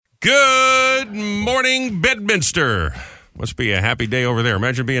Good morning, Bedminster. Must be a happy day over there.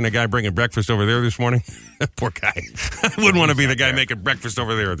 Imagine being a guy bringing breakfast over there this morning. Poor guy. I wouldn't want to be the guy making breakfast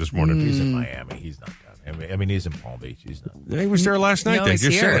over there this morning. He's in Miami. He's not down. I mean, he's in Palm Beach. He's not. He was there last night. No, They he's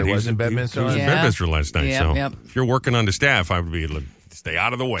just here. said He was in Bedminster. He was in Bedminster last night. Yep, so yep. if you're working on the staff, I would be stay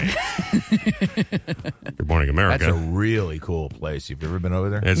out of the way. Good morning, America. That's a really cool place. Have you ever been over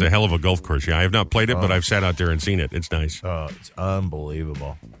there? It's a hell of a golf course. Yeah, I have not played it, but I've sat out there and seen it. It's nice. Oh, it's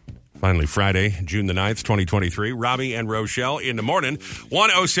unbelievable. Finally, Friday, June the 9th, 2023. Robby and Rochelle in the morning.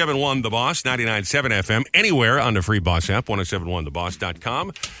 1071 The Boss, 99.7 FM, anywhere on the free Boss app,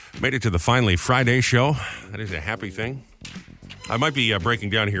 1071theboss.com. Made it to the finally Friday show. That is a happy thing. I might be breaking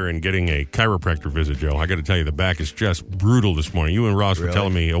down here and getting a chiropractor visit, Joe. I got to tell you, the back is just brutal this morning. You and Ross were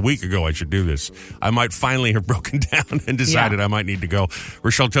telling me a week ago I should do this. I might finally have broken down and decided I might need to go.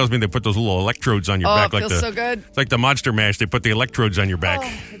 Rochelle tells me they put those little electrodes on your back. It feels so good. It's like the Monster Mash. They put the electrodes on your back.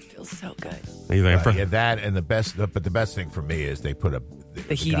 Oh, it feels so good. Yeah, that and the best. But the best thing for me is they put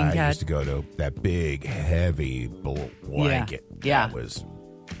the heating guy pad. used to go to that big, heavy blanket. Yeah. That was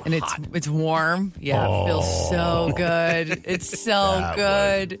And it's warm. Yeah, it feels so good. It's so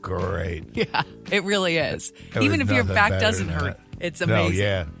good. Great. Yeah, it really is. There Even was if your nothing back better doesn't than hurt, that. it's amazing. No,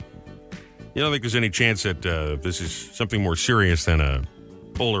 yeah. You don't think there's any chance that this is something more serious than a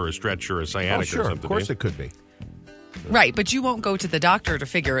pull or a stretch or a sciatic Sure. or something? Of course it could be. Right, but you won't go to the doctor to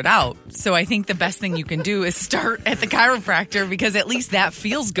figure it out. So I think the best thing you can do is start at the chiropractor because at least that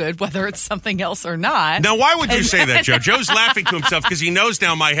feels good, whether it's something else or not. Now, why would you say that, Joe? Joe's laughing to himself because he knows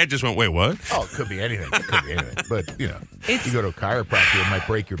now my head just went, wait, what? Oh, it could be anything. It could be anything. But, you It's- go to a chiropractor, it might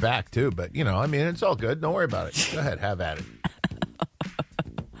break your back, too. But, I mean, it's all good. Don't worry about it. Go ahead. Have at it.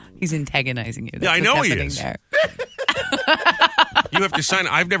 He's antagonizing you. That's Yeah, I know what's he happening is. There. You have to sign.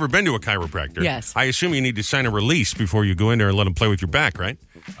 I've never been to a chiropractor. Yes. I assume you need to sign a release before you go in there and let them play with your back, right?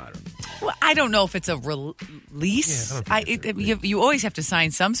 Well, I don't know if it's a release. Yeah, I don't think You always have to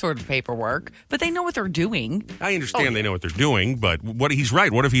sign some sort of paperwork, but they know what they're doing. I understand they know what they're doing, but he's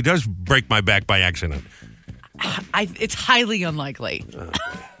right. What if he does break my back by accident? It's highly unlikely.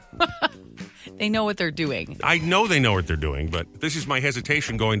 They know what they're doing. I know they know what they're doing, but this is my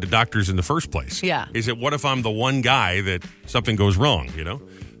hesitation going to doctors in the first place. Yeah. Is it what if I'm the one guy that something goes wrong,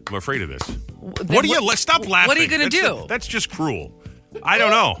 I'm afraid of this. Stop laughing. What are you going to do? That's just cruel. I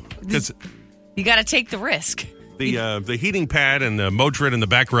don't know. Because You got to take the risk. the heating pad and the Motrin and the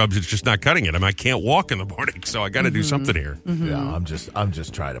back rubs, it's just not cutting it. I can't walk in the morning, so I got to do something here. Yeah, I'm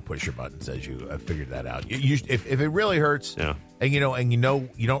just trying to push your buttons as you figured that out. If it really hurts, and you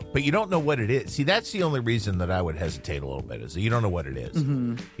don't, but you don't know what it is. See, that's the only reason that I would hesitate a little bit is that you don't know what it is.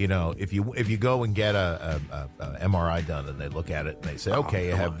 If you go and get a MRI done and they look at it and they say, okay,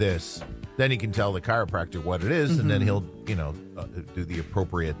 you have this, then you can tell the chiropractor what it is, and then he'll do the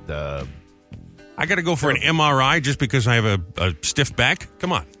appropriate. I got to go for an MRI just because I have a stiff back?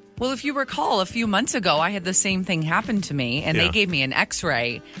 Come on. Well, if you recall, a few months ago, I had the same thing happen to me, and they gave me an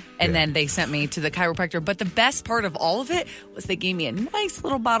x-ray, and then they sent me to the chiropractor. But the best part of all of it was they gave me a nice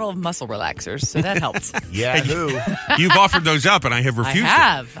little bottle of muscle relaxers, so that helped. You've offered those up, and I have refused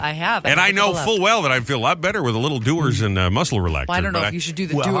I have. And I know full well that I'd feel a lot better with a little doers and muscle relaxer. Well, I don't know if you should do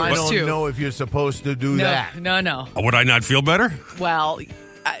the doers, I don't too. know if you're supposed to do that. No. Would I not feel better? Well,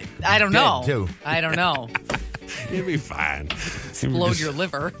 I don't know. Too. I don't know. You'll be fine. Explode your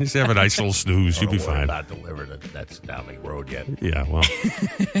liver. Just have a nice little snooze. You'll be fine. Not delivered. That's down the road yet. Yeah, well,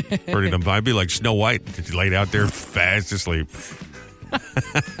 pretty dumb. I'd be like Snow White, just laid out there fast asleep,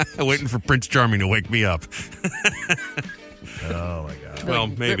 waiting for Prince Charming to wake me up. Oh my God. Well,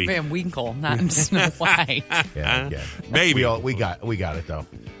 Like maybe Rip Van Winkle, not Snow White. Yeah. Maybe we got it though.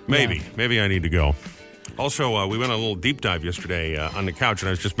 Maybe I need to go. Also, we went on a little deep dive yesterday on the couch, and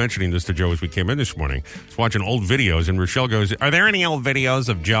I was just mentioning this to Joe as we came in this morning. I was watching old videos, and Rochelle goes, are there any old videos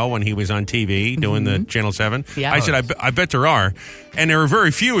of Joe when he was on TV doing the Channel 7? Yeah. I said, I bet there are. And there are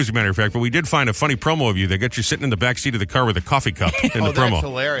very few, as a matter of fact, but we did find a funny promo of you that got you sitting in the back seat of the car with a coffee cup in the promo. That's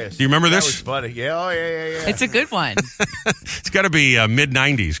hilarious. Do you remember this? That was funny. Yeah, yeah. It's a good one. It's got to be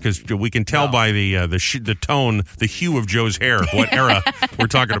mid-'90s, because we can tell by the tone, the hue of Joe's hair, what era we're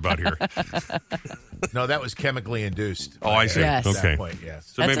talking about here. No, that was chemically induced. Oh, I see. Yes. Okay. At that point, yes.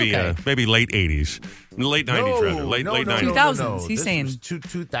 So That's maybe late 80s. Late 90s, rather. Late 90s. 2000s, he's This saying. was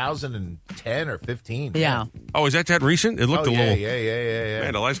 2010 or 15. Yeah. Oh, is that recent? It looked a little... Yeah.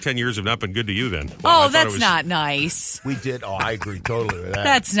 Man, the last 10 years have not been good to you then. Wow, I Oh, thought that's it was... not nice. We did. Oh, I agree totally with that.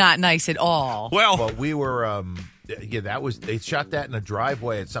 That's not nice at all. Well, Well, we were They shot that in a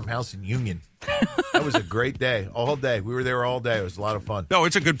driveway at some house in Union. That was a great day, all day. We were there all day. It was a lot of fun. No,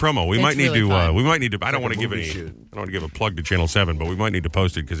 it's a good promo. We might need to. We might need to. I don't want to give any. Shoot. I don't want to give a plug to Channel 7, but we might need to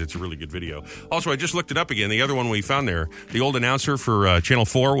post it because it's a really good video. Also, I just looked it up again. The other one we found there, the old announcer for Channel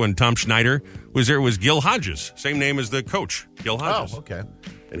 4 when Tom Schneider was there, was Gil Hodges, same name as the coach, Gil Hodges. Oh, okay.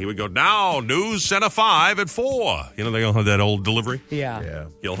 And he would go, now news Center 5 at 4. You know, they all have that old delivery. Yeah.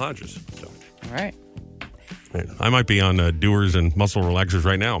 Gil Hodges. So. All right. I might be on doers and muscle relaxers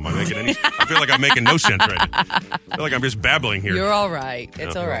right now. Am I making any? I feel like I'm making no sense right now. I feel like I'm just babbling here. You're all right.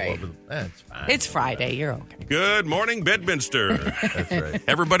 It's all right. That's fine. It's Friday. You're okay. Good morning, Bedminster. That's right.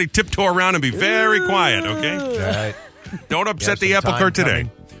 Everybody tiptoe around and be very quiet, okay? All right. Don't upset the apple cart today.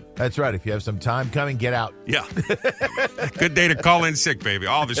 That's right. If you have some time coming, get out. Yeah. Good day to call in sick, baby.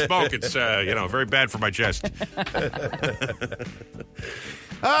 All the smoke, it's, very bad for my chest.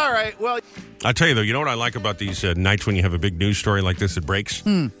 All right. Well, I'll tell you, though, you know what I like about these nights when you have a big news story like this that breaks?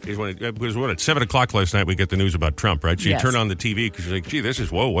 Is when it was at 7 o'clock last night, we get the news about Trump, right? So you turn on the TV because you're like, gee,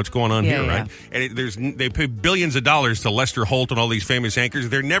 what's going on here, right? And they pay billions of dollars to Lester Holt and all these famous anchors.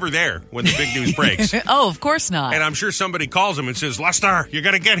 They're never there when the big news breaks. Oh, of course not. And I'm sure somebody calls him and says, Lester, you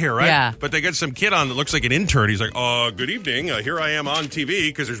got to get here, right? Yeah. But they get some kid on that looks like an intern. He's like, good evening. Here I am on TV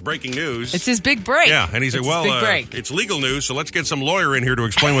because there's breaking news. It's his big break. Yeah. And he's like, it's legal news, so let's get some lawyer in here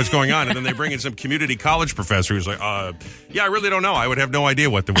to explain what's going on. And then they bring in some community college professor who's like, I really don't know. I would have no idea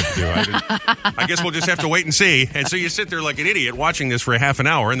what to do. I guess we'll just have to wait and see. And so you sit there like an idiot watching this for a half an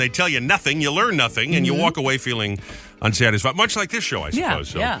hour, and they tell you nothing, you learn nothing, and you walk away feeling unsatisfied. Much like this show, I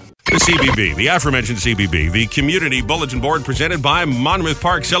suppose. Yeah. The CBB, the aforementioned CBB, the Community Bulletin Board presented by Monmouth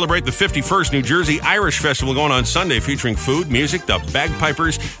Park, celebrate the 51st New Jersey Irish Festival going on Sunday, featuring food, music, the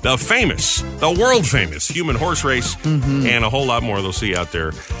bagpipers, the world famous human horse race, and a whole lot more they'll see out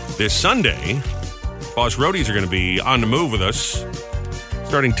there this Sunday. Boss Roadies are going to be on the move with us.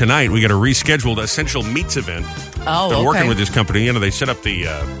 Starting tonight, we got a rescheduled Essential Meats event. They're working with this company. You know, they set up the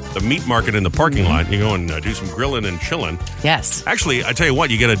meat market in the parking lot. You go and do some grilling and chilling. Yes. Actually, I tell you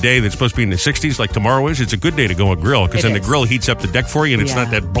what, you get a day that's supposed to be in the 60s like tomorrow is. It's a good day to go and grill because then the grill heats up the deck for you and it's not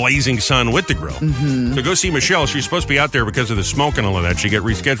that blazing sun with the grill. So go see Michelle. She's supposed to be out there because of the smoke and all of that. She get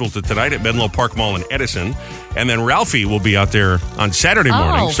rescheduled to tonight at Menlo Park Mall in Edison. And then Ralphie will be out there on Saturday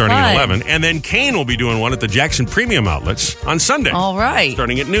morning starting at 11. And then Kane will be doing one at the Jackson Premium Outlets on Sunday. All right.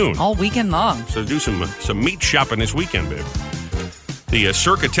 Starting at noon. All weekend long. So do some meat shopping this weekend, babe. The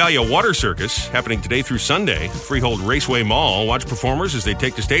Cirque Italia Water Circus happening today through Sunday. Freehold Raceway Mall. Watch performers as they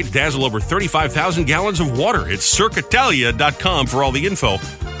take the stage, dazzle over 35,000 gallons of water. It's cirqueitalia.com for all the info.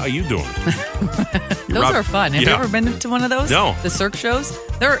 How you doing? Those are fun. Have you ever been to one of those? No. The Cirque shows?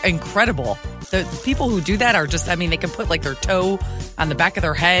 They're incredible. The people who do that are just, they can put like their toe on the back of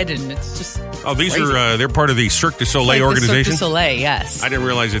their head and it's just these crazy. are, they're part of the Cirque du Soleil organization? Cirque du Soleil, yes. I didn't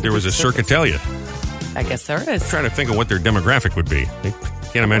realize that there was a Cirque Italia. I guess there is. I'm trying to think of what their demographic would be. I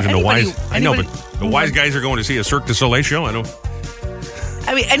can't imagine the wise. I know, but the wise guys are going to see a Cirque du Soleil show. I know.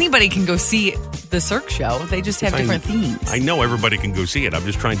 Anybody can go see the Cirque show. They just have different themes. I know everybody can go see it. I'm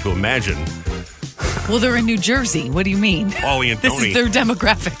just trying to imagine. Well, they're in New Jersey. What do you mean? Ollie and This Tony. is their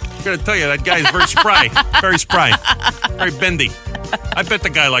demographic. I'm going to tell you, that guy is very spry. Very spry. Very bendy. I bet the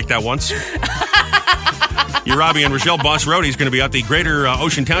guy liked that once. Your Robby and Rochelle Boss Roadie is going to be at the Greater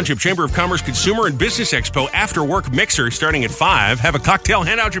Ocean Township Chamber of Commerce Consumer and Business Expo After Work Mixer starting at 5. Have a cocktail,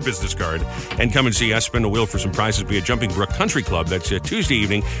 hand out your business card, and come and see us spin a wheel for some prizes via Jumping Brook Country Club. That's Tuesday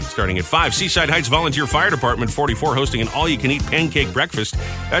evening starting at 5. Seaside Heights Volunteer Fire Department 44 hosting an all-you-can-eat pancake breakfast.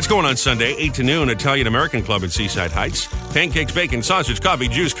 That's going on Sunday, 8 to noon, Italian American Club in Seaside Heights. Pancakes, bacon, sausage, coffee,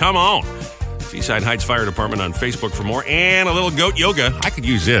 juice, come on. Seaside Heights Fire Department on Facebook for more. And a little goat yoga. I could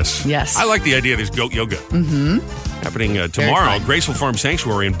use this. Yes. I like the idea of this goat yoga. Happening tomorrow, Graceful Farm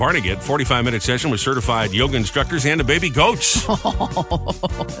Sanctuary in Barnegat. 45-minute session with certified yoga instructors and the baby goats.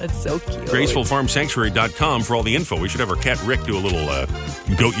 Oh, that's so cute. GracefulFarmSanctuary.com for all the info. We should have our cat Rick do a little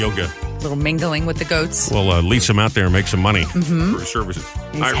goat yoga. Little mingling with the goats. We'll lease him out there and make some money for his services.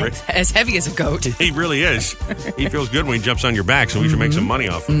 He's All right, Rick. as heavy as a goat. He really is. He feels good when he jumps on your back, so we should make some money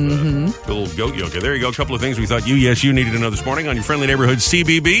off of the little goat yoga. There you go. A couple of things we thought you needed to know this morning on your friendly neighborhood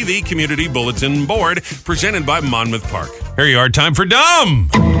CBB, the Community Bulletin Board, presented by Monmouth Park. Here you are. Time for Dumb.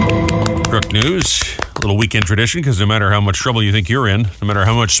 Crook News. A little weekend tradition, because no matter how much trouble you think you're in, no matter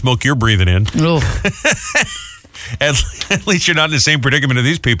how much smoke you're breathing in, at least you're not in the same predicament of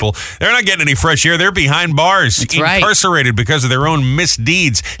these people. They're not getting any fresh air. They're behind bars, That's incarcerated because of their own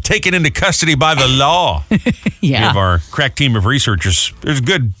misdeeds, taken into custody by the law. Yeah. We have our crack team of researchers. There's a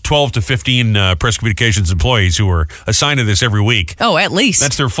good 12 to 15 press communications employees who are assigned to this every week. Oh, at least.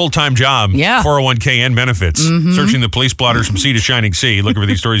 That's their full-time job. Yeah. 401k and benefits. Searching the police blotters from sea to shining sea, looking for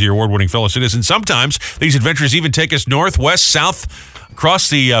these stories of your award-winning fellow citizens. Sometimes these adventures even take us north, west, south, across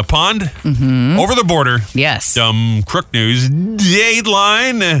the pond, over the border. Yes. Crook news.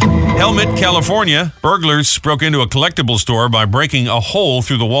 Dateline. Helmet, California. Burglars broke into a collectibles store by breaking a hole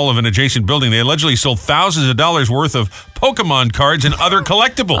through the wall of an adjacent building. They allegedly stole thousands of dollars worth of Pokemon cards and other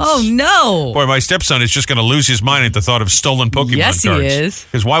collectibles. Oh, no. Boy, my stepson is just going to lose his mind at the thought of stolen Pokemon Yes, cards. he is.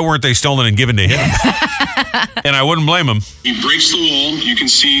 Because why weren't they stolen and given to him? And I wouldn't blame him. He breaks the wall. You can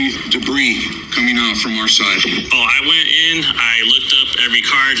see debris coming out from our side. Oh, I went in, I looked up every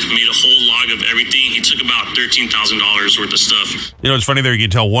card, made a whole log of everything. He took about $13,000 worth of stuff. You know, it's funny there. You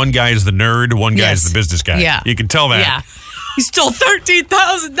can tell one guy is the nerd, one guy is Yes. the business guy. Yeah. You can tell that. Yeah. He stole $13,000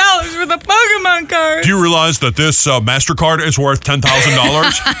 worth of Pokemon cards. Do you realize that this MasterCard is worth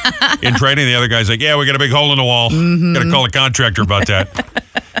 $10,000 in trading? The other guy's like, yeah, we got a big hole in the wall. Got to call a contractor about that.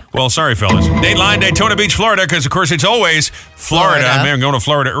 Well, sorry, fellas. Dateline, Daytona Beach, Florida, because, of course, it's always Florida. Man, I'm going to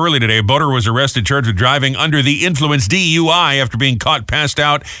Florida early today. A boater was arrested, charged with driving under the influence, DUI, after being caught passed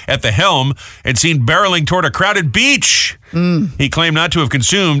out at the helm and seen barreling toward a crowded beach. He claimed not to have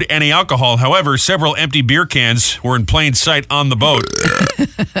consumed any alcohol. However, several empty beer cans were in plain sight on the boat.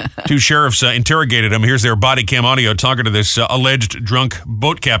 Two sheriffs interrogated him. Here's their body cam audio talking to this alleged drunk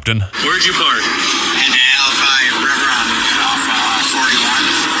boat captain. Where'd you park? In the Alphi River off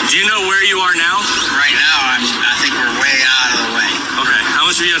 41. Do you know where you are now? Right now, I think we're way out of the way. Okay, how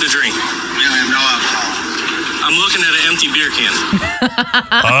much have you had to drink? We don't have no alcohol. I'm looking at an empty beer can.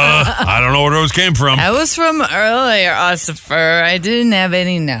 I don't know where those came from. That was from earlier, Ossifer. I didn't have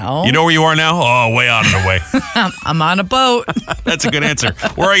any now. You know where you are now? Oh, way out of the way. I'm on a boat. That's a good answer.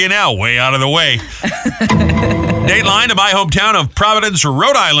 Where are you now? Way out of the way. Dateline to my hometown of Providence,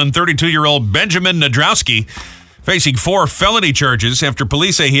 Rhode Island. 32-year-old Benjamin Nadrowski facing 4 felony charges after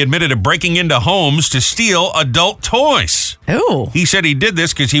police say he admitted to breaking into homes to steal adult toys. Oh. He said he did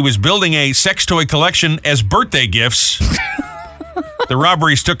this because he was building a sex toy collection as birthday gifts. The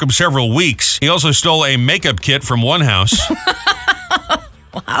robberies took him several weeks. He also stole a makeup kit from one house.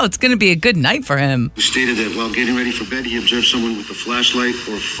 Wow, it's going to be a good night for him. He stated that while getting ready for bed, he observed someone with a flashlight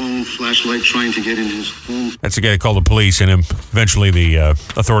or phone flashlight trying to get in his home. That's the guy that called the police, and eventually the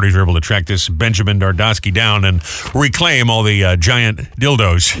authorities were able to track this Benjamin Nadrowski down and reclaim all the giant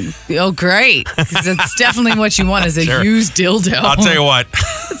dildos. Oh, great. 'Cause that's definitely what you want is a Sure. used dildo. I'll tell you what.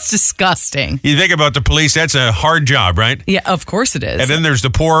 It's disgusting. You think about the police, that's a hard job, right? Yeah, of course it is. And then there's the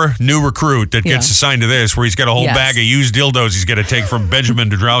poor new recruit that gets Yeah. assigned to this, where he's got a whole Yes. bag of used dildos he's got to take from Benjamin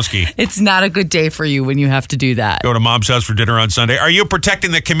Nadrowski. It's not a good day for you when you have to do that. Go to Mom's house for dinner on Sunday. Are you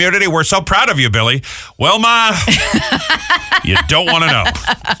protecting the community? We're so proud of you, Billy. Well, Ma, you don't want to know.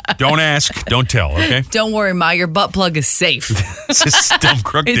 Don't ask. Don't tell, okay? Don't worry, Ma, your butt plug is safe. This is dumb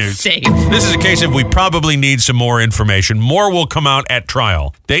crook It's news. safe. This is a case of we probably need some more information. More will come out at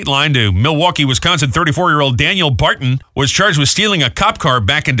trial. Dateline to Milwaukee, Wisconsin. 34-year-old Daniel Barton was charged with stealing a cop car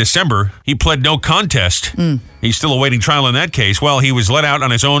back in December. He pled no contest. He's still awaiting trial in that case. Well, he was let out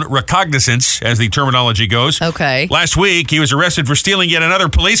on his own recognizance, as the terminology goes. Okay. Last week, he was arrested for stealing yet another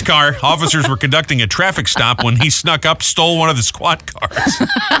police car. Officers were conducting a traffic stop when he snuck up, stole one of the squad cars.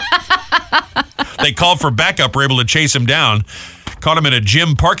 They called for backup, were able to chase him down. Caught him in a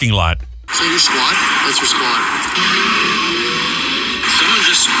gym parking lot. So your squad? That's your squad. Someone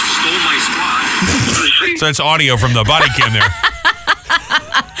just stole my squad. So that's audio from the body cam there.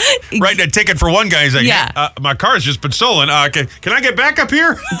 Writing a ticket for one guy. He's like, Yeah. hey, my car's just been stolen. Can I get back up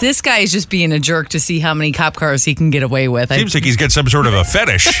here? This guy is just being a jerk to see how many cop cars he can get away with. Seems like he's got some sort of a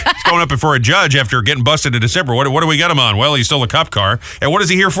fetish. He's going up before a judge after getting busted in December. What do we got him on? Well, he stole a cop car. And what is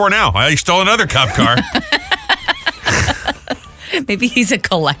he here for now? Well, he stole another cop car. Maybe he's a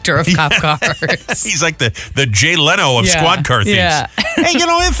collector of cop cars. He's like the Jay Leno of squad car thieves. Yeah. Hey,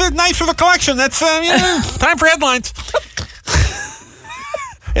 if it's nice for the collection, that's time for headlines.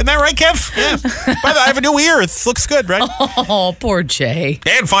 Isn't that right, Kev? Yeah. By the way, I have a new ear. It looks good, right? Oh, poor Jay.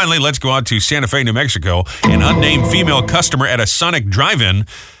 And finally, let's go out to Santa Fe, New Mexico. An unnamed female customer at a Sonic drive-in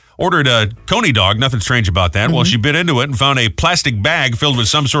ordered a Coney dog. Nothing strange about that. Well, she bit into it and found a plastic bag filled with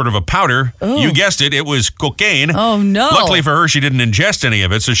some sort of a powder. You guessed it. It was cocaine. Oh, no. Luckily for her, she didn't ingest any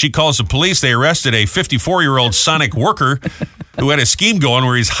of it, so she calls the police. They arrested a 54-year-old Sonic worker. who had a scheme going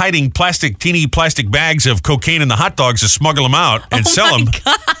where he's hiding teeny plastic bags of cocaine in the hot dogs to smuggle them out and sell them.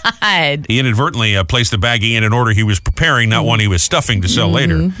 God. He inadvertently placed the baggie in an order he was preparing, not one he was stuffing to sell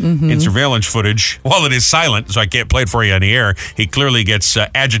later. In surveillance footage, while it is silent, so I can't play it for you on the air, he clearly gets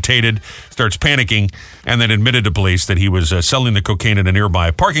agitated, starts panicking, and then admitted to police that he was selling the cocaine in a nearby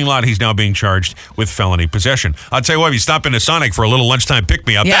parking lot. He's now being charged with felony possession. I'll tell you what, if you stop into Sonic for a little lunchtime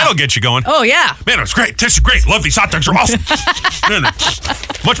pick-me-up, that'll get you going. Oh, yeah. Man, it was great. This is great. Love these hot dogs. Are awesome.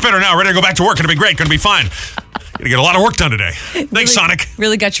 Much better now. Ready to go back to work. Going to be great. Going to be fine. Going to get a lot of work done today. Thanks, Sonic.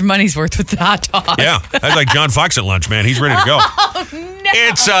 Really got your money's worth with the hot dog. Yeah. That's like John Fox at lunch, man. He's ready to go. Oh, no.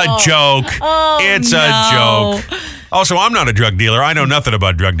 It's a joke. It's a joke. Also, I'm not a drug dealer. I know nothing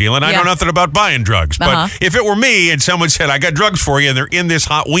about drug dealing. I know nothing about buying drugs. But if it were me and someone said, I got drugs for you, and they're in this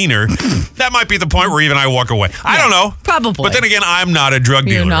hot wiener, that might be the point where even I walk away. I don't know. Probably. But then again, I'm not a drug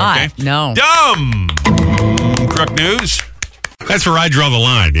dealer. You're not. Okay? No. Dumb. Crook News. That's where I draw the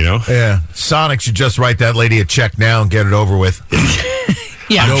line, you know? Yeah. Sonic should just write that lady a check now and get it over with.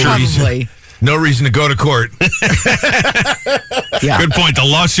 Yeah, probably. No reason to go to court. Yeah. Good point. The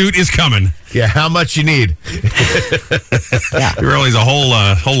lawsuit is coming. Yeah, how much you need? Really, the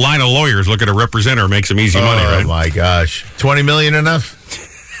whole line of lawyers looking to represent her, make some easy money, right? Oh, my gosh. $20 million enough?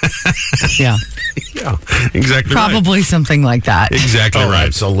 Yeah. Yeah, exactly Probably right. something like that. Exactly right.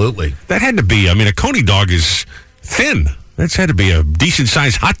 Absolutely. That had to be, I mean, a Coney dog is thin. That's had to be a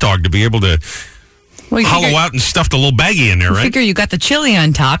decent-sized hot dog to be able to hollow out and stuff the little baggie in there, right? Figure you got the chili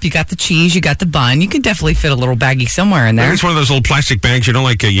on top, you got the cheese, you got the bun. You can definitely fit a little baggie somewhere in there. It's one of those little plastic bags, you know,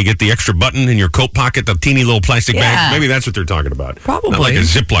 like you get the extra button in your coat pocket, the teeny little plastic bag. Maybe that's what they're talking about. Probably. Not like a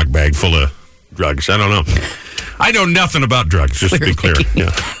Ziploc bag full of drugs. I don't know. I know nothing about drugs, just to be clear.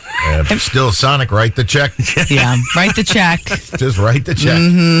 Yeah. Still, Sonic, write the check. Yeah, write the check. Just write the check.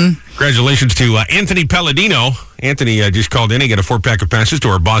 Congratulations to Anthony Palladino. Anthony just called in. He got a 4-pack of passes to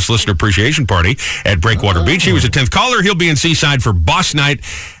our Boss Listener Appreciation Party at Breakwater Beach. He was a 10th caller. He'll be in Seaside for Boss Night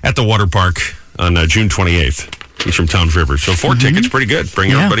at the water park on June 28th. He's from Towns River. So 4 tickets, pretty good.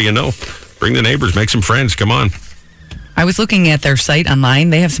 Bring everybody you know. Bring the neighbors. Make some friends. Come on. I was looking at their site online.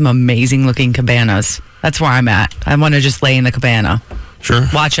 They have some amazing looking cabanas. That's where I'm at. I want to just lay in the cabana. Sure.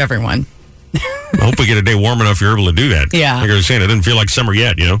 Watch everyone. I hope we get a day warm enough you're able to do that. Yeah. Like I was saying, it doesn't feel like summer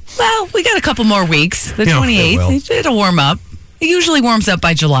yet, you know? Well, we got a couple more weeks. The Yeah, 28th, it'll warm up. It usually warms up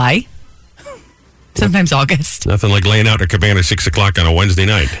by July. Sometimes August. Nothing like laying out in a cabana at 6 o'clock on a Wednesday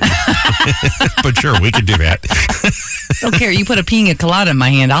night. But sure, we could do that. Don't care. You put a pina colada in my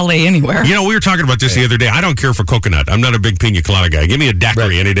hand, I'll lay anywhere. You know, we were talking about this the other day. I don't care for coconut. I'm not a big pina colada guy. Give me a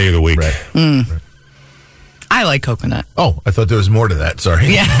daiquiri any day of the week. Right. I like coconut. Oh, I thought there was more to that. Sorry.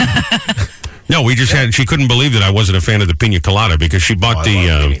 Yeah. No, we just had, she couldn't believe that I wasn't a fan of the pina colada because she bought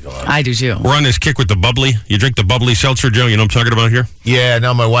I do too. we're on this kick with the bubbly. You drink the bubbly seltzer, Joe? You know what I'm talking about here? Yeah,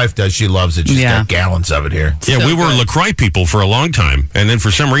 no, my wife does. She loves it. She's got gallons of it here. Yeah, So we were good. LaCroix people for a long time. And then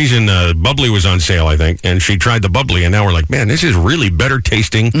for some reason, bubbly was on sale, I think. And she tried the bubbly. And now we're like, man, this is really better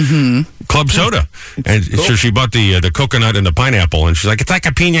tasting club soda. And so she bought the coconut and the pineapple. And she's like, it's like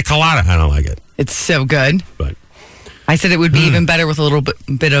a pina colada. I don't like it. It's so good. But I said it would be even better with a little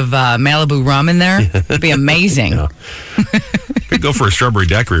bit of Malibu rum in there. It'd be amazing. Yeah. Could go for a strawberry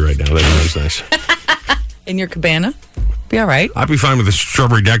daiquiri right now. That's nice. In your cabana? Be all right. I'd be fine with a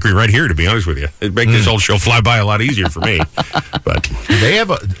strawberry daiquiri right here, to be honest with you. It'd make this whole show fly by a lot easier for me. But They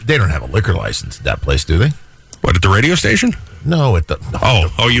don't have a liquor license at that place, do they? what, at the radio station? No, at the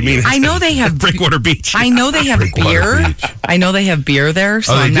Oh, you mean I know they have Breakwater Beach? I know they have Breakwater beer. Beach. I know they have beer there.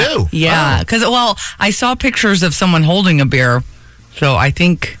 So Oh, they I'm not, do? Yeah, Oh. because I saw pictures of someone holding a beer, so I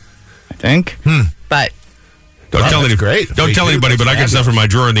think, but Don't Wow, tell that's anybody. great. Don't They tell do. anybody. But I got That's stuff in my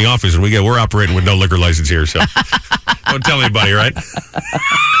drawer in the office, and we're operating with no liquor license here. So don't tell anybody, right?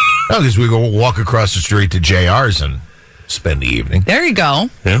 No, because we go walk across the street to JR's and spend the evening. there you go.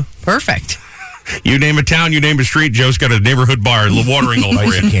 Yeah. Perfect. You name a town, you name a street. Joe's got a neighborhood bar, a little watering hole for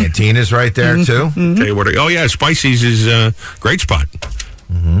Spicy you. Canteen is right there, too. Tell you what. Oh yeah, Spicy's is a great spot.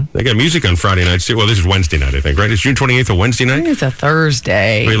 They got music on Friday nights too. Well, this is Wednesday night, I think. Right? It's June 28th, a Wednesday I night. think it's a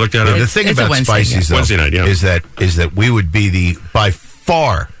Thursday. We looked at it. The thing it's a about Wednesday, Spicy's, though, Wednesday night, yeah. is that we would be by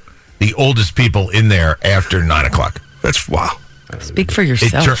far the oldest people in there after 9 o'clock. That's wow. Speak for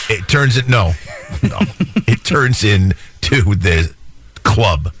yourself. It turns it no. It turns into the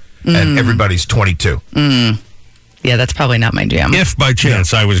club, and everybody's 22. Yeah, that's probably not my jam. If by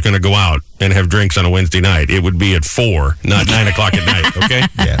chance I was going to go out and have drinks on a Wednesday night, it would be at 4, not 9 o'clock at night. Okay.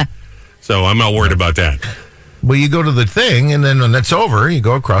 Yeah. So I'm not worried about that. Well, you go to the thing, and then when that's over, you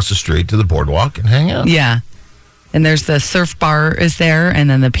go across the street to the boardwalk and hang out. Yeah. And there's the surf bar is there, and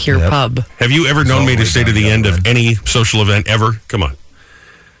then the pier pub. Have you ever known me to stay to the end of any social event ever? Come on.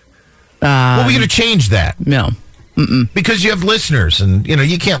 Well, we're going to change that. No. Mm-mm. Because you have listeners, and,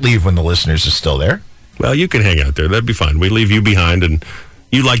 you can't leave when the listeners are still there. Well, you can hang out there. That'd be fine. We leave you behind, and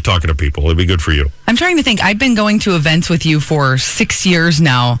you like talking to people. It'd be good for you. I'm trying to think. I've been going to events with you for 6 years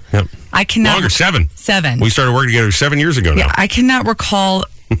now. Yep. I cannot. Longer, 7. 7. We started working together 7 years ago now. Yeah, I cannot recall.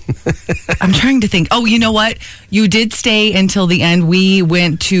 I'm trying to think. Oh, you know what? You did stay until the end. We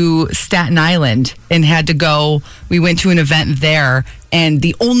went to Staten Island and had to go. We went to an event there, and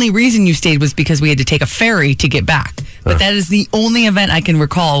the only reason you stayed was because we had to take a ferry to get back. But that is the only event I can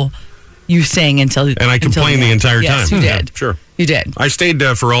recall you staying until. And I complained the entire time. Yes, you did. Yeah, sure. You did. I stayed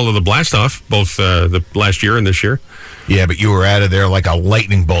for all of the blast off, both the last year and this year. Yeah, but you were out of there like a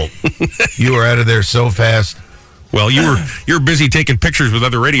lightning bolt. You were out of there so fast. Well, you're busy taking pictures with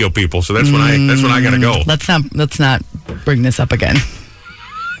other radio people, so that's when I got to go. Let's not bring this up again.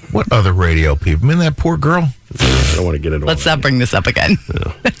 What other radio people? I mean, that poor girl. I don't want to get into. Let's not bring this up again.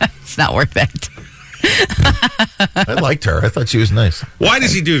 No. It's not worth it. I liked her. I thought she was nice. Why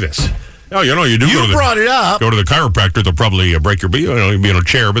does he do this? Oh, you do. You brought it up. Go to the chiropractor. They'll probably break your be in a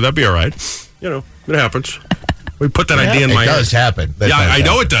chair, but that'd be all right. It happens. We put that idea in my head. It does happen. I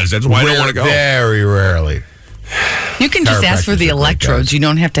know it does. That's why I don't want to go. Very rarely. You can just ask for the electrodes. You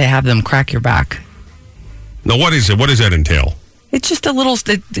don't have to have them crack your back. No, what is it? What does that entail? It's just a little.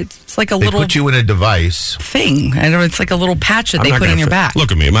 It's like a little. They put you in a device thing. I know it's like a little patch that they put in your back.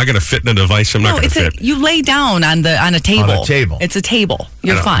 Look at me. Am I going to fit in a device? I'm not going to fit. You lay down on a table. On a table. It's a table.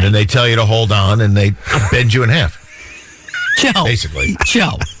 You're fine. And they tell you to hold on, and they bend you in half. Joe. Basically.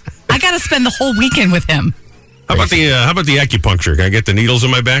 Joe. I got to spend the whole weekend with him. How about the acupuncture? Can I get the needles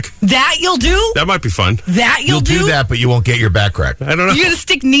in my back? That you'll do? That might be fun. That you'll do? You'll do that, but you won't get your back cracked. I don't know. You're going to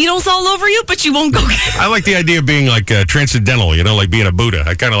stick needles all over you, but you won't go get it. I like the idea of being like transcendental, like being a Buddha.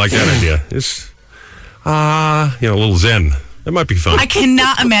 I kind of like that idea. It's, a little Zen. That might be fun. I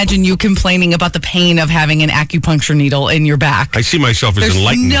cannot imagine you complaining about the pain of having an acupuncture needle in your back. I see myself as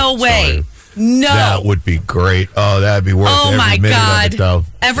enlightened. No way. So No. That would be great. Oh, that'd be worth every minute God. of it, though.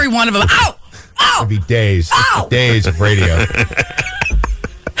 Every one of them. Ow! Ow! It'd be days. Ow! Days of radio.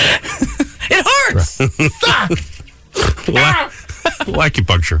 It hurts.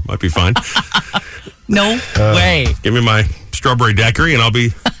 Acupuncture might be fine. No way. Give me my strawberry daiquiri and I'll be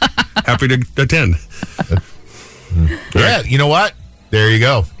happy to attend. Yeah, you know what? There you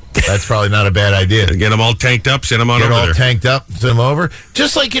go. That's probably not a bad idea. Get them all tanked up, send them on over there. Get all tanked up, send them over.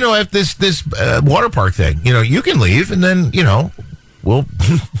 Just like, at this water park thing. You can leave and then, we'll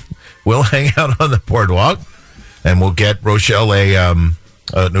we'll hang out on the boardwalk and we'll get Rochelle an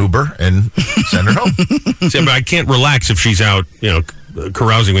Uber and send her home. See, but I can't relax if she's out,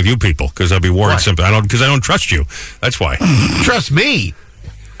 carousing with you people because I'll be worried something. Because I don't trust you. That's why. Trust me.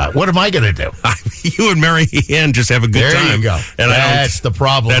 What am I going to do? You and Mary Ann just have a good time. There you go. And that's the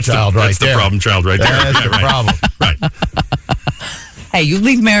problem child right there. That's the problem child right there. That's the problem. Right. Hey, you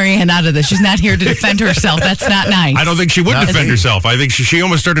leave Marianne out of this. She's not here to defend herself. That's not nice. I don't think she would defend herself. I think she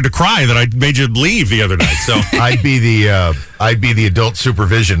almost started to cry that I made you leave the other night. So I'd be the adult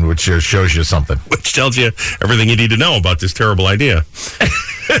supervision, which shows you something, which tells you everything you need to know about this terrible idea.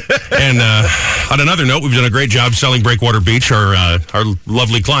 And on another note, we've done a great job selling Breakwater Beach, our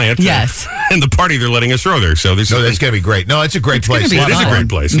lovely client. Yes. And the party they're letting us throw there. So that's going to be great. No, it's a great place. It is a great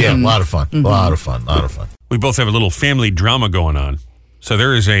place. Yeah, a lot of fun. Mm-hmm. A lot of fun. We both have a little family drama going on. So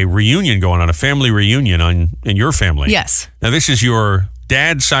there is a reunion going on, a family reunion in your family. Yes. Now, this is your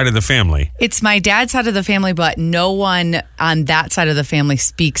dad's side of the family. It's my dad's side of the family, but no one on that side of the family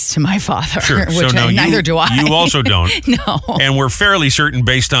speaks to my father. Sure. Which neither do I. You also don't. No. And we're fairly certain,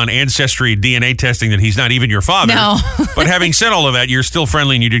 based on ancestry DNA testing, that he's not even your father. No. But having said all of that, you're still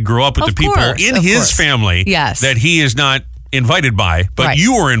friendly and you did grow up with the people in his family that he is not invited by, but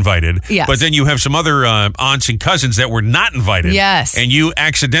you were invited. Yes. But then you have some other aunts and cousins that were not invited. Yes. And you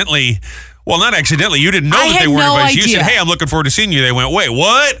accidentally... Well, not accidentally. You didn't know that they weren't invited. You said, hey, I'm looking forward to seeing you. They went, wait,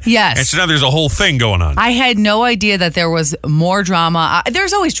 what? Yes. And so now there's a whole thing going on. I had no idea that there was more drama.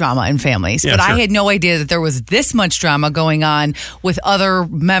 There's always drama in families, but I had no idea that there was this much drama going on with other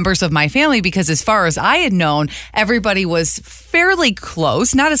members of my family because as far as I had known, everybody was fairly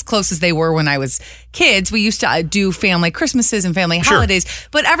close, not as close as they were when I was kids. We used to do family Christmases and family holidays,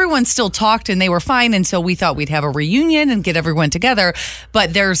 but everyone still talked and they were fine. And so we thought we'd have a reunion and get everyone together.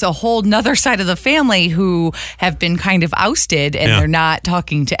 But there's a whole nother other side of the family who have been kind of ousted and they're not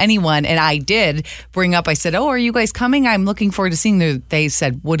talking to anyone. And I did bring up, I said, oh, are you guys coming? I'm looking forward to seeing them. They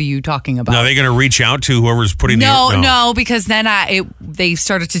said, what are you talking about? Now, are they going to reach out to whoever's putting No, because then they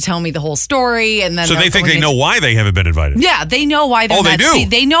started to tell me the whole story. And then so they think they know why they haven't been invited. Yeah, they know why they're not.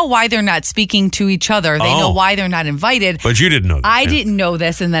 They know why they're not speaking to each other. They know why they're not invited. But you didn't know that. I didn't know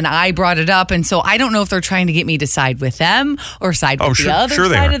this, and then I brought it up. And so I don't know if they're trying to get me to side with them or side with the other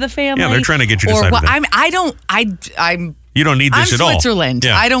side of the family. Yeah, they're trying to get you to side with them. I'm You don't need this I'm at all. Switzerland.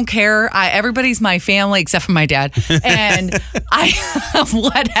 Yeah. I don't care. Everybody's my family except for my dad. And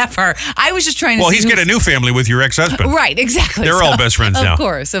whatever. I was just trying to he's got a new family with your ex-husband. Right, exactly. They're all best friends now. Of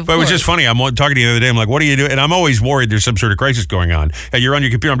course. But it was just funny. I'm talking to you the other day. I'm like, what are you doing? And I'm always worried there's some sort of crisis going on. And you're on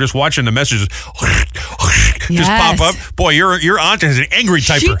your computer. I'm just watching the messages just pop up. Boy, your aunt is an angry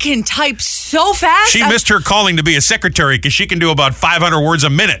typer. She can type so fast. She missed her calling to be a secretary because she can do about 500 words a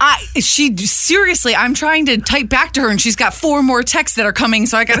minute. Seriously, I'm trying to type back to her, and she's got 4 more texts that are coming,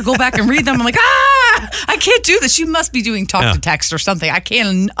 so I got to go back and read them. I'm like, I can't do this. She must be doing talk to text or something. I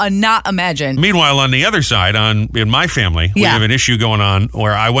can not imagine. Meanwhile, on the other side, in my family, we have an issue going on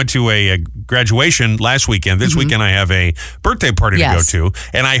where I went to a graduation last weekend. This weekend, I have a birthday party to go to,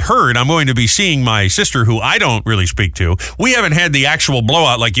 and I heard I'm going to be seeing my sister, who I don't really speak to. We haven't had the actual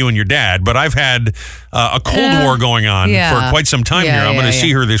blowout like you and your dad, but I've had a Cold War going on for quite some time here. I'm going to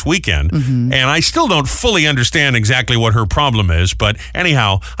see her this weekend, and I still don't fully understand exactly what her problem is. But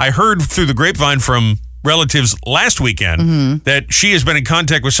anyhow, I heard through the grapevine from relatives last weekend that she has been in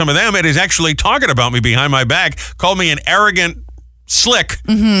contact with some of them and is actually talking about me behind my back, called me an arrogant slick,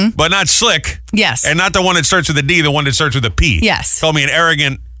 but not slick. Yes. And not the one that starts with a D, the one that starts with a P. Yes. Called me an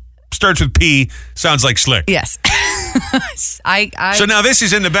arrogant, starts with P, sounds like slick. Yes. So now this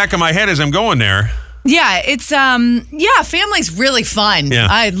is in the back of my head as I'm going there. Yeah, it's family's really fun. Yeah.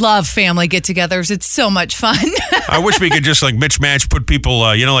 I love family get-togethers. It's so much fun. I wish we could just like match put people,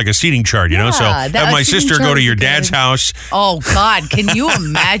 like a seating chart, so have my sister go to your dad's house. Oh God, can you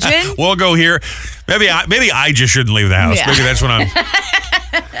imagine? We'll go here. Maybe I just shouldn't leave the house. Yeah. Maybe that's what I'm.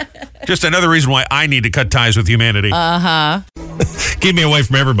 Just another reason why I need to cut ties with humanity. Keep me away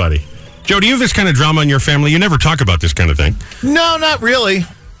from everybody. Joe, do you have this kind of drama in your family? You never talk about this kind of thing. No, not really.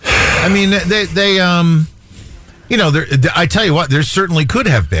 I mean, they I tell you what, there certainly could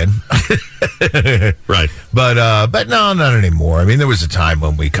have been. Right. But no, not anymore. I mean, there was a time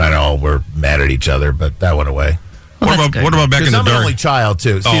when we kind of all were mad at each other, but that went away. What about back in the I'm dark? an only child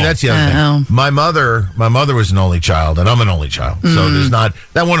too. See, that's the other thing. My mother was an only child, and I'm an only child. So there's not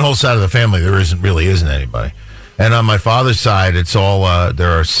that one whole side of the family. There isn't anybody. And on my father's side, it's all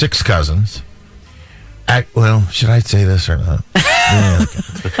there are 6 cousins. Well, should I say this or not? Yeah,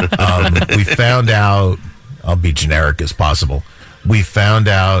 okay. We found out. I'll be generic as possible. We found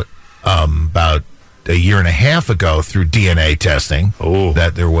out about a year and a half ago through DNA testing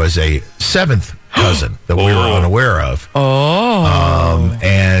that there was a 7th cousin that we were unaware of.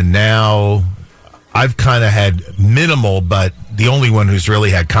 And now I've kind of had minimal, but the only one who's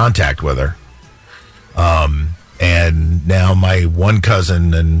really had contact with her. And now my one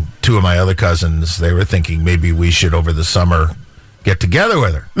cousin and 2 of my other cousins, they were thinking maybe we should over the summer get together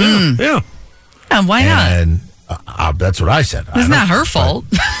with her. Yeah. Why not? And that's what I said. It's not her fault.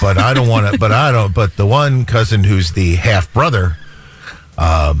 But I don't want to. But the one cousin who's the half brother,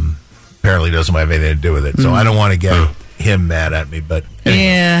 apparently doesn't have anything to do with it. So I don't want to get him mad at me. But anyway.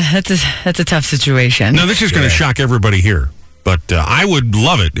 Yeah, that's a tough situation. No, this is going to shock everybody here. But I would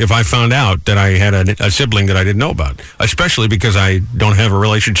love it if I found out that I had a sibling that I didn't know about, especially because I don't have a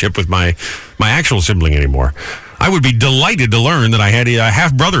relationship with my actual sibling anymore. I would be delighted to learn that I had a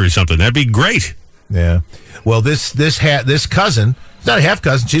half brother or something. That'd be great. Yeah. Well, this cousin, it's not a half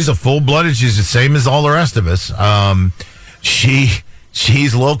cousin. She's a full-blooded. She's the same as all the rest of us.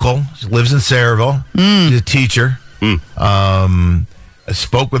 She's local. She lives in Sayreville. She's a teacher. I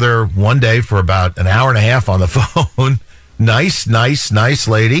spoke with her one day for about an hour and a half on the phone. Nice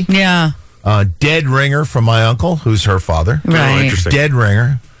lady. Yeah. Dead ringer from my uncle, who's her father. Right. Oh, interesting. Dead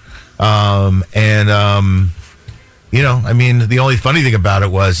ringer. I mean, the only funny thing about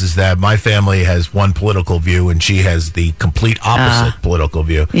it is that my family has one political view and she has the complete opposite political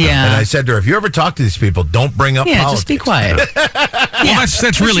view. Yeah. And I said to her, if you ever talk to these people, don't bring up politics. Just be quiet. Well,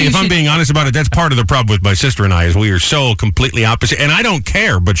 that's really, if I'm being honest about it, that's part of the problem with my sister and I is we are so completely opposite. And I don't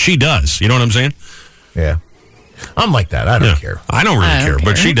care, but she does. You know what I'm saying? Yeah. I'm like that. I don't care. I don't really care,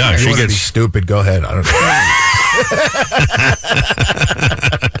 but she does. If you she want to gets be stupid. Go ahead. I don't care.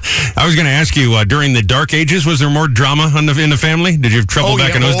 I was going to ask you, during the Dark Ages, was there more drama in the family? Did you have trouble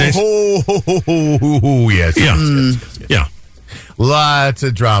back in those days? Yes. Yeah. Lots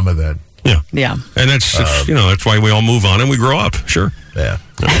of drama then. Yeah. And that's that's why we all move on and we grow up. Sure. Yeah.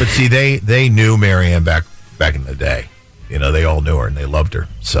 But see, they knew Marianne back in the day. They all knew her and they loved her.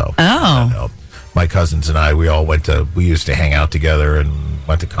 So my cousins and I, we used to hang out together and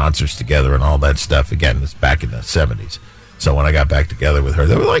went to concerts together and all that stuff. Again, it's back in the 70s. So when I got back together with her,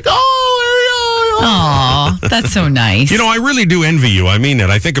 they were like, "Oh, that's so nice." I really do envy you. I mean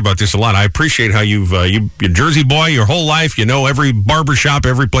that. I think about this a lot. I appreciate how you're Jersey boy your whole life. You know every barbershop,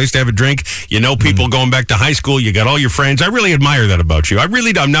 every place to have a drink. You know people going back to high school. You got all your friends. I really admire that about you. I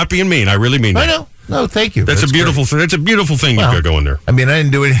really do. I'm not being mean. I really mean that. I know. No, thank you. That's a beautiful thing. That's a beautiful thing you've got going there. I mean, I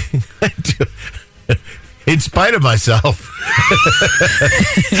didn't do anything. In spite of myself.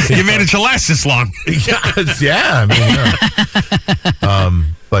 You managed to last this long. Yeah. I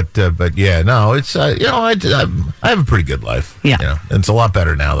mean, but yeah, no, it's, I have a pretty good life. Yeah. And it's a lot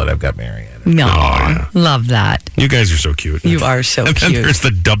better now that I've got Marianne. No, love that. You guys are so cute. You are so and cute. And there's the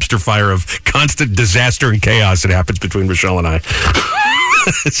dumpster fire of constant disaster and chaos that happens between Rochelle and I.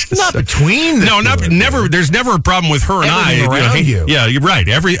 It's not between never. There's never a problem with her and everything I. Around you. Yeah, you're right.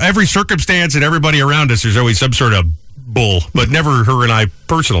 Every circumstance and everybody around us, there's always some sort of bull, but never her and I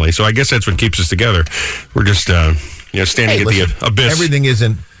personally. So I guess that's what keeps us together. We're just standing at the abyss.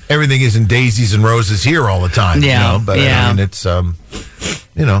 Everything isn't daisies and roses here all the time. Yeah, but I mean, it's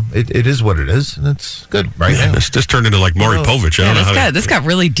it is what it is, and it's good right now. It's just turned into like Maury Povich. I don't know how this got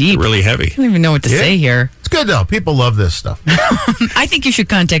really deep, really heavy. I don't even know what to say here. It's good though. People love this stuff. I think you should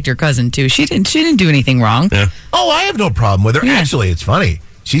contact your cousin too. She didn't do anything wrong. Yeah. Oh, I have no problem with her. Yeah. Actually, it's funny.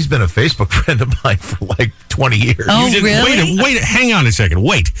 She's been a Facebook friend of mine for like 20 years. Oh, really? Wait, hang on a second.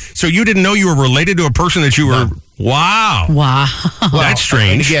 Wait. So you didn't know you were related to a person that you were... Wow. Wow. That's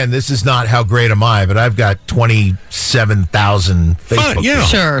strange. And again, this is not how great am I, but I've got 27,000 Facebook yeah. friends.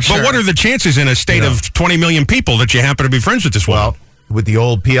 Sure. But what are the chances in a state of 20 million people that you happen to be friends with this woman? Well, with the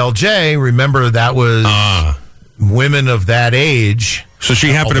old PLJ, remember that was women of that age. So she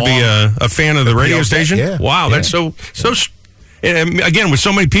happened to be a fan of the radio PLJ, station? Yeah. Wow, that's so again, with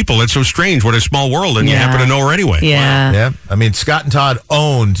so many people, that's so strange. What a small world, and you happen to know her anyway. Yeah. Wow. Yeah. I mean, Scott and Todd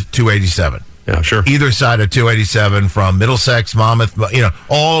owned 287. Yeah, sure. Either side of 287 from Middlesex, Monmouth,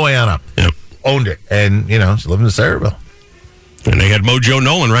 all the way on up. Yep. Owned it. And, she lived in Sayreville. And they had Mojo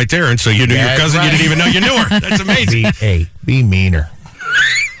Nolan right there, and so you knew your cousin, you didn't even know you knew her. That's amazing. Be meaner.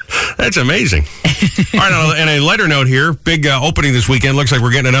 That's amazing. All right, and a lighter note here, big opening this weekend. Looks like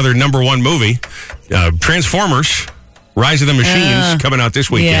we're getting another #1 movie. Transformers. Rise of the Machines coming out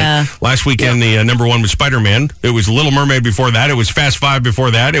this weekend. Yeah. Last weekend, the #1 was Spider-Man. It was Little Mermaid before that. It was Fast 5 before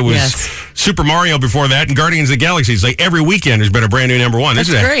that. It was Super Mario before that. And Guardians of the Galaxy. It's like every weekend has been a brand new #1. That's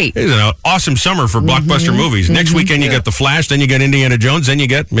great. This is an awesome summer for blockbuster movies. Next weekend, you get The Flash. Then you get Indiana Jones. Then you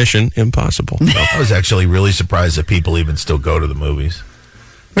get Mission Impossible. I was actually really surprised that people even still go to the movies.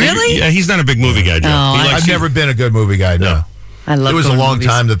 Really? Yeah, he's not a big movie guy, Joe. I've never been a good movie guy, no. I love it was a long movies.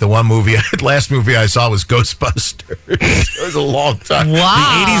 time that the last movie I saw was Ghostbusters. It was a long time.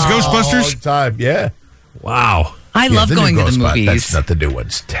 Wow. The 80s Ghostbusters? Long time, yeah. Wow. I love going to the movies. That's not the new one.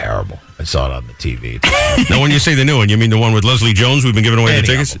 It's terrible. I saw it on the TV. Now, when you say the new one, you mean the one with Leslie Jones? We've been giving away the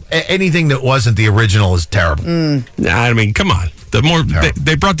tickets? Anything that wasn't the original is terrible. Nah, I mean, come on.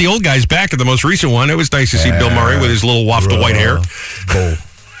 They brought the old guys back at the most recent one. It was nice to see Bill Murray with his little waft of white hair. Bull.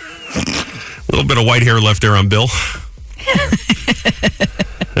 A little bit of white hair left there on Bill.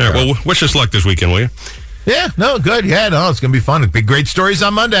 All right, well, wish us luck this weekend, will you? Yeah, no, good. Yeah, no, it's going to be fun. Big, great stories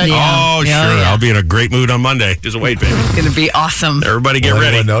on Monday. Yeah. Oh, sure. Yeah. I'll be in a great mood on Monday. Just wait, baby. It's going to be awesome. Everybody get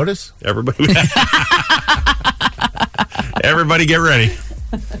ready. Anyone notice? Everybody get ready.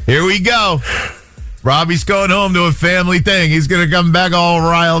 Here we go. Robbie's going home to a family thing. He's going to come back all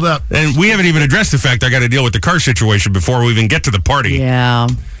riled up. And we haven't even addressed the fact I got to deal with the car situation before we even get to the party. Yeah.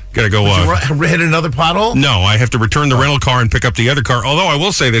 Got to go. Hit another pothole? No, I have to return the rental car and pick up the other car. Although I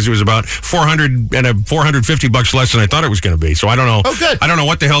will say this, it was about $450 less than I thought it was going to be. So I don't know. Oh, good. I don't know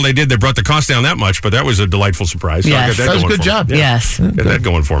what the hell they did that brought the cost down that much, but that was a delightful surprise. So Yes. I got That was a going good for me. job. Yeah. Yes. Got that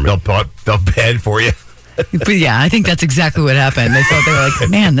going for me. Felt bad for you. But yeah, I think that's exactly what happened. They were like,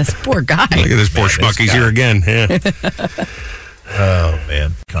 man, this poor guy. Look at this poor schmuck. He's here again. Yeah. Oh,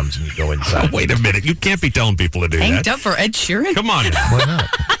 man. Comes and you go inside. Wait a minute. You can't be telling people to do Hanged that. up for Ed Sheeran? Come on. Why not?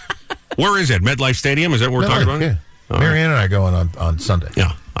 Where is it? MetLife Stadium? Is that what we're talking about? Yeah. Marianne and I going on Sunday.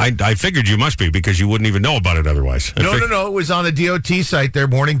 Yeah. I figured you must be because you wouldn't even know about it otherwise. No. It was on the DOT site. They're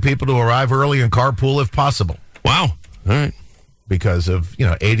warning people to arrive early and carpool if possible. Wow. All right. Because of,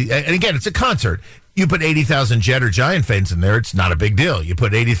 80. And again, it's a concert. You put 80,000 Jet or Giant fans in there, it's not a big deal. You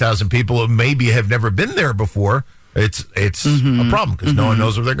put 80,000 people who maybe have never been there before, it's a problem because no one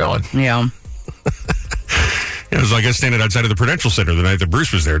knows where they're going. Yeah. It was like us standing outside of the Prudential Center the night that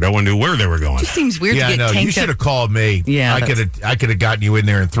Bruce was there. No one knew where they were going. It just seems weird to get tanked up. You should have called me. Yeah, I could have gotten you in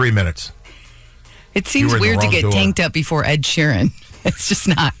there in 3 minutes. It seems weird to get tanked up before Ed Sheeran. It's just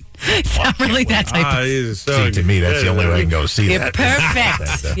not. It's not really that type of... To me, that's the only way I can go see that.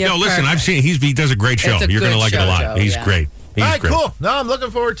 Perfect. No, listen, I've seen he does a great show. You're going to like it a lot. Joe, He's great. He's All right, great. cool. No, I'm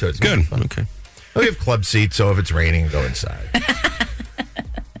looking forward to it. It's Good. Okay. We have club seats, so if it's raining, go inside.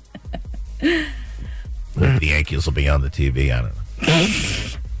 Maybe the Yankees will be on the TV. I don't know.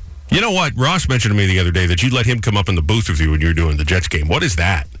 You know what? Ross mentioned to me the other day that you let him come up in the booth with you when you were doing the Jets game. What is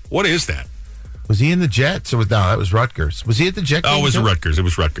that? What is that? Was he in the Jets? No, that was Rutgers. Was he at the Jets game? Oh, it was Rutgers. It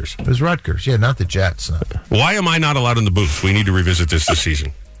was Rutgers. It was Rutgers. Yeah, not the Jets. No. Why am I not allowed in the booth? We need to revisit this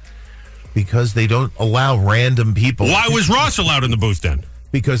season. Because they don't allow random people. Why was Ross allowed in the booth then?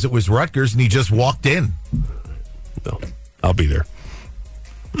 Because it was Rutgers and he just walked in. No, I'll be there.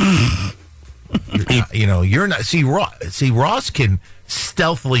 You're not. See, Ross can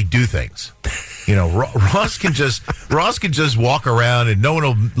stealthily do things. Ross can just walk around and no one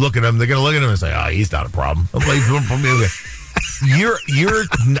will look at him. They're going to look at him and say, "Oh, he's not a problem."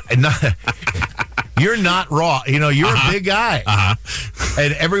 You're not raw. You're a big guy,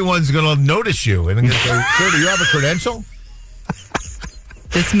 and everyone's going to notice you. And they're going to say, "Sir, do you have a credential?"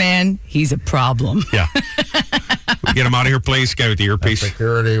 This man, he's a problem. Yeah. Get him out of here, please. Guy with the earpiece.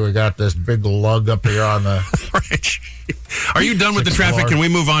 Security, we got this big lug up here on the... Right. Are you done with the traffic? Can we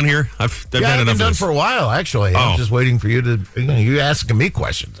move on here? I've been done for a while, actually. I'm just waiting for you to... You asking me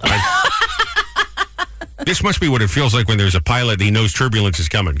questions. This must be what it feels like when there's a pilot and he knows turbulence is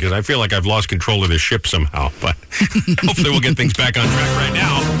coming, because I feel like I've lost control of this ship somehow. But hopefully we'll get things back on track right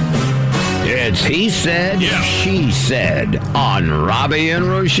now. It's He Said, She Said on Robby and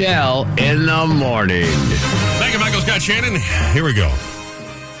Rochelle in the morning. Thank you, Michael Scott Shannon. Here we go.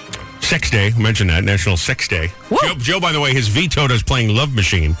 Sex Day. Mention that. National Sex Day. Joe, by the way, has vetoed us playing Love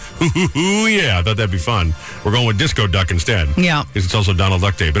Machine. Yeah, I thought that'd be fun. We're going with Disco Duck instead. Yeah. Because it's also Donald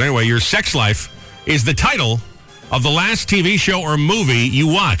Duck Day. But anyway, your sex life is the title of the last TV show or movie you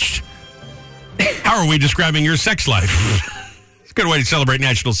watched. How are we describing your sex life? It's a good way to celebrate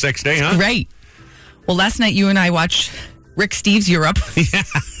National Sex Day, huh? Right. Well, last night you and I watched Rick Steves Europe. Yeah.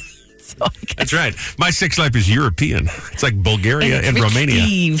 That's right. My sex life is European. It's like Bulgaria and Rick Romania.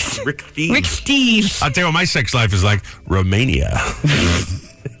 Steves. Rick Steves. Rick Steves. I'll tell you what my sex life is like. Romania.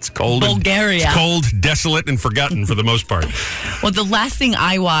 It's cold. Bulgaria. It's cold, desolate, and forgotten for the most part. Well, the last thing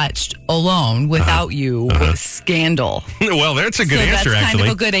I watched alone without you was Scandal. Well, that's a good answer, that's actually.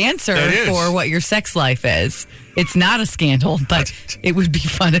 Kind of a good answer for what your sex life is. It's not a scandal, but it would be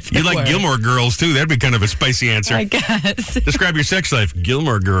fun if you like Gilmore Girls, too. That'd be kind of a spicy answer. I guess. Describe your sex life.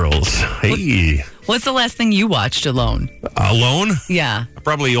 Gilmore Girls. Hey. What's the last thing you watched alone? Alone? Yeah.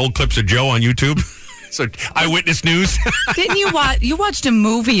 Probably old clips of Joe on YouTube. So Eyewitness News. Didn't you watch? You watched a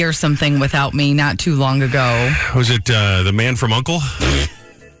movie or something without me not too long ago. Was it The Man from U.N.C.L.E.?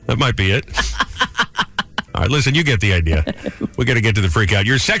 That might be it. All right, listen, you get the idea. We got to get to the Freakout.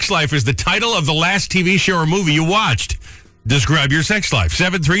 Your sex life is the title of the last TV show or movie you watched. Describe your sex life.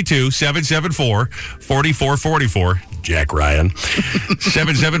 732-774-4444. Jack Ryan.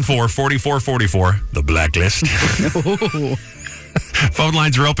 774-4444. The Blacklist. Phone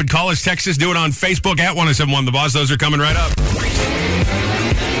lines are open. Call us, text us, do it on Facebook at 1071 The Boss. Those are coming right up. Whoa,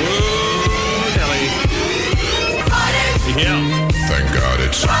 Nelly. Yeah. Thank God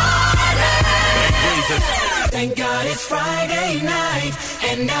it's Thank Jesus. Thank God it's Friday night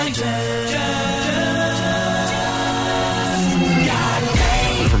and I just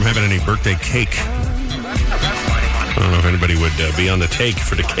From having any birthday cake. I don't know if anybody would be on the take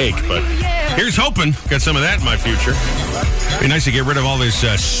for the cake, but here's hoping. Got some of that in my future. Be nice to get rid of all this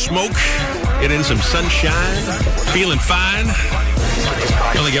smoke, get in some sunshine, feeling fine.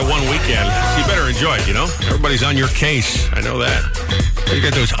 You only get one weekend, so you better enjoy it, Everybody's on your case. I know that. You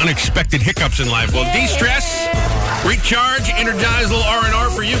got those unexpected hiccups in life. Well, de-stress, recharge, energize, a little R&R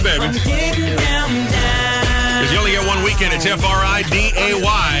for you, baby. Because you only get one weekend. It's Friday. You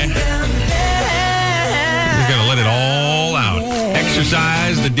got to let it all out.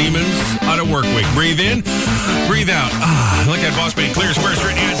 Exercise the demons out of work week. Breathe in, breathe out. Look at boss man clear, square,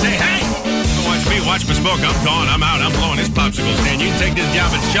 straight hand. Say, hey, don't watch me, watch my smoke. I'm gone, I'm out, I'm blowing this popsicle stand. You can take this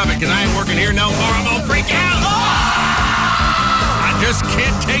job and shove it, because I ain't working here no more. I'm gonna freak out. I just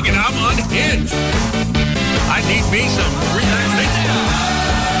can't take it. I'm unhinged. I need me some relaxation.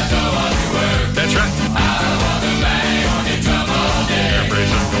 That's right.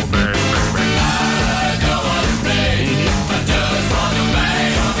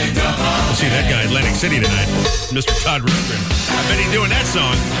 See that guy, Lennox City tonight. Mr. Todd Rundgren. I bet he's doing that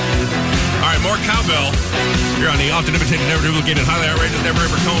song. All right, more cowbell. You're on the often imitated, never duplicated, highly outrageous, never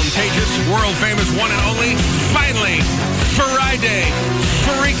ever contagious, world famous, one and only, finally, Friday,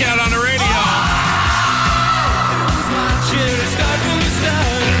 Freakout on the radio.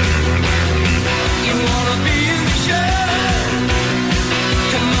 You wanna be in the show?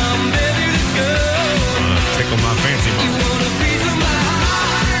 Come on, baby, let's go. Tickle my fancy. You want a piece of my heart?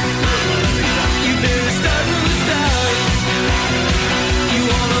 You better start from the start. You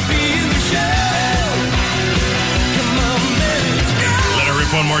wanna be in the show? Come on, baby, let's go. Let her rip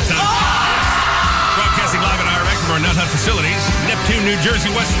one more time. Broadcasting live at RX from our Nut Hut facilities, Neptune, New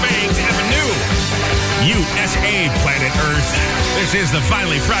Jersey, West Banks Avenue, USA, planet Earth. This is the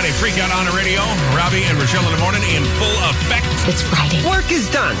Finally Friday Freakout on the radio. Robby and Rochelle in the morning in full effect. It's Friday. Work is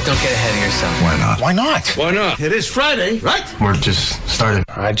done. Don't get ahead of yourself. Why not? Why not? Why not? It is Friday, right? Work just started.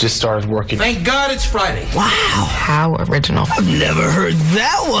 I just started working. Thank God it's Friday. Wow. How original. I've never heard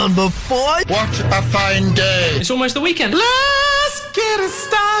that one before. What a fine day. It's almost the weekend. Let's get it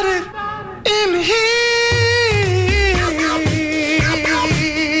started in here.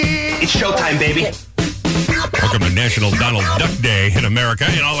 It's showtime, baby. Welcome to National Donald Duck Day in America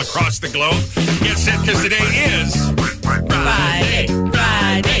and all across the globe. Get set because today is Friday,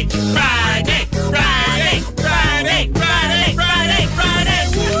 Friday, Friday, Friday, Friday, Friday, Friday, Friday.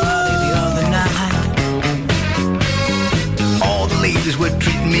 The other night, all the ladies were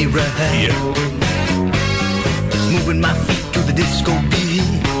treating me right. Yeah. Moving my feet to the disco beat.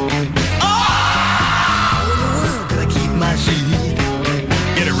 Oh, in the world did I keep my seat?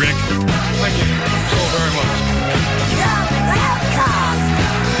 Get it, Rick. Thank you so very much.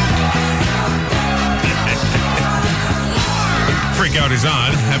 Freakout is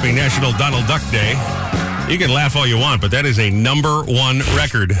on. Happy National Donald Duck Day. You can laugh all you want, but that is a #1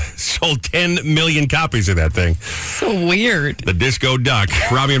 record. Sold 10 million copies of that thing. So weird. The Disco Duck.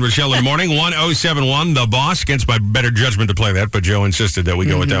 Robby and Rochelle in the morning. 1071, The Boss. Against my better judgment to play that, but Joe insisted that we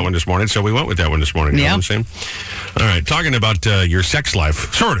go with that one this morning, so we went with that one this morning. You know what I'm saying? All right, talking about your sex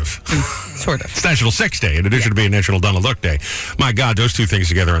life. Sort of. Sort of. It's National Sex Day, in addition to being National Donald Duck Day. My God, those two things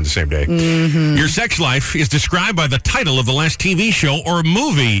together on the same day. Your sex life is described by the title of the last TV show or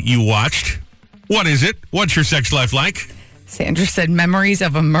movie you watched. What is it? What's your sex life like? Sandra said memories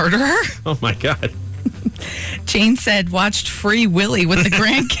of a murderer. Oh, my God. Jane said watched Free Willy with the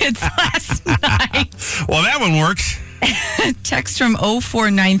grandkids last night. Well, that one works. Text from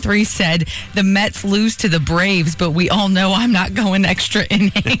 0493 said the Mets lose to the Braves, but we all know I'm not going extra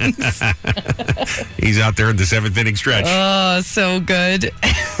innings. He's out there in the 7th inning stretch. Oh, so good.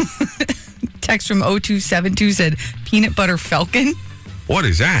 Text from 0272 said Peanut Butter Falcon. What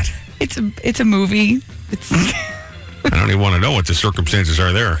is that? It's a movie. It's I don't even want to know what the circumstances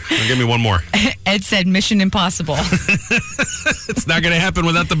are there. Give me one more. Ed said Mission Impossible. It's not going to happen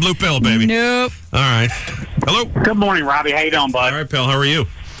without the blue pill, baby. Nope. All right. Hello. Good morning, Robby. How you doing, bud? All right, pal. How are you?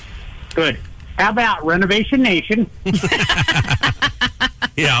 Good. How about Renovation Nation?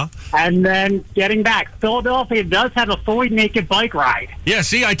 Yeah. And then getting back, Philadelphia does have a fully naked bike ride. Yeah,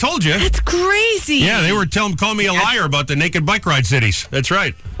 see, I told you. That's crazy. Yeah, they were calling me a liar about the naked bike ride cities. That's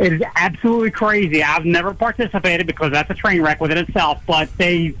right. It is absolutely crazy. I've never participated because that's a train wreck within itself, but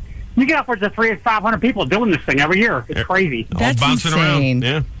you get upwards of 300 to 500 people doing this thing every year. It's crazy. That's all bouncing insane. around.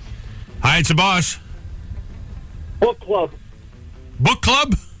 Yeah. Hi, it's the boss. Book club. Book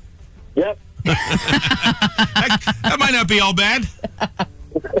club? Yep. that might not be all bad.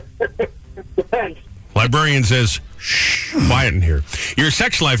 Depends. Librarian says, shh, quiet in here. Your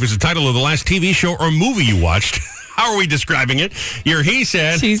sex life is the title of the last TV show or movie you watched. How are we describing it? Your he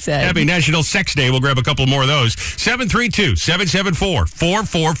said. She said. Happy National Sex Day. We'll grab a couple more of those.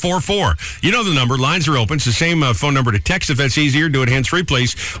 732-774-4444. You know the number. Lines are open. It's the same phone number to text if that's easier. Do it hands-free,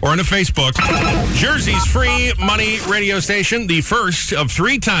 please. Or on the Facebook. Jersey's free money radio station. The first of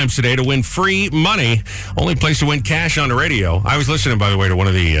 3 times today to win free money. Only place to win cash on the radio. I was listening, by the way, to one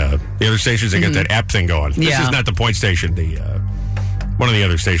of the other stations that got that app thing going. This is not the point station. One of the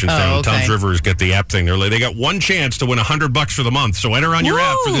other stations down Tom's Rivers get the app thing. They got one chance to win $100 for the month. So enter on your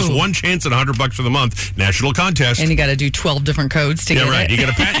app for this one chance at $100 for the month. National contest. And you got to do 12 different codes to get right. it.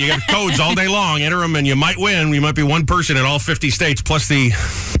 You got codes all day long. Enter them and you might win. You might be one person in all 50 states plus the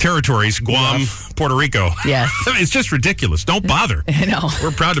territories, Guam, Puerto Rico. Yes. It's just ridiculous. Don't bother. I know.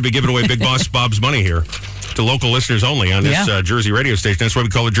 We're proud to be giving away Big Boss Bob's money here to local listeners only on this Jersey radio station. That's why we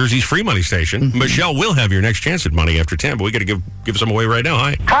call it Jersey's free money station. Michelle will have your next chance at money after 10, but we got to give some away right now.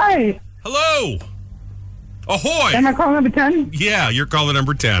 Hi. Hi. Hello. Ahoy. Am I calling number 10? Yeah, you're calling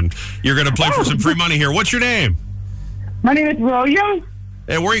number 10. You're going to play for some free money here. What's your name? My name is William.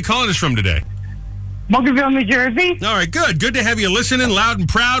 And where are you calling us from today? Bunkerville, New Jersey. All right, good. Good to have you listening loud and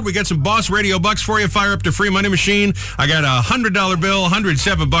proud. We got some Boss Radio bucks for you. Fire up the free money machine. I got a $100 bill,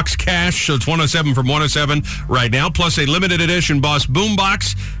 $107 cash, so it's 107 from 107 right now, plus a limited edition Boss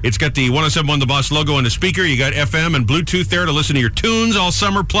boombox. It's got the 1071 The Boss logo on the speaker. You got FM and Bluetooth there to listen to your tunes all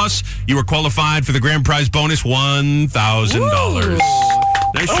summer. Plus, you were qualified for the grand prize bonus, $1,000.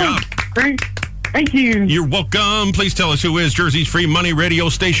 Nice job. Great. Thank you. You're welcome. Please tell us who is Jersey's free money radio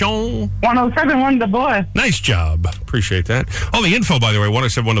station. 1071 The Boss. Nice job. Appreciate that. All the info, by the way,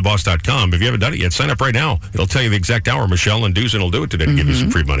 1071theboss.com. If you haven't done it yet, sign up right now. It'll tell you the exact hour Michelle and Doosan will do it today to give you some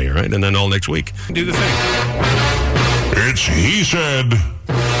free money, all right? And then all next week, do the thing. It's He Said,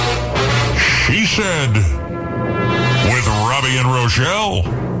 She Said with Robby and Rochelle.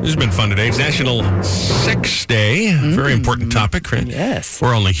 This has been fun today. It's National Sex Day. Very important topic, right? Yes.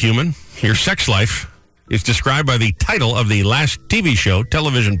 We're only human. Your sex life is described by the title of the last TV show,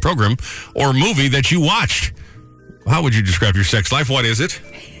 television program, or movie that you watched. How would you describe your sex life? What is it?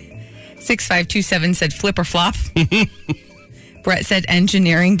 6527 said flip or flop. Brett said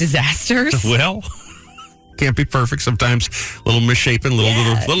engineering disasters. Well, can't be perfect. Sometimes a little misshapen,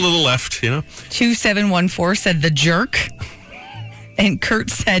 little left, you know. 2714 said the jerk. And Kurt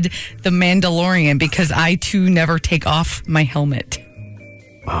said the Mandalorian because I too never take off my helmet.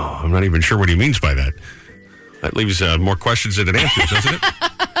 Oh, I'm not even sure what he means by that. That leaves more questions than it answers, doesn't it?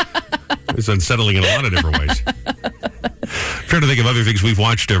 It's unsettling in a lot of different ways. Trying to think of other things we've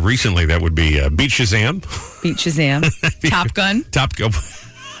watched recently. That would be Beat Shazam. Beat Shazam. Top Gun. Top Gun.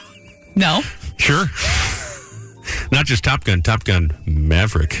 No. Sure. Not just Top Gun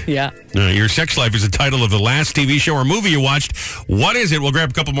Maverick. Yeah. Your sex life is the title of the last TV show or movie you watched. What is it? We'll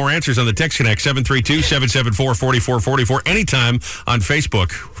grab a couple more answers on the Text Connect, 732-774-4444. Anytime on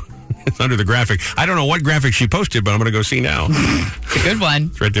Facebook. It's under the graphic. I don't know what graphic she posted, but I'm going to go see now. It's a good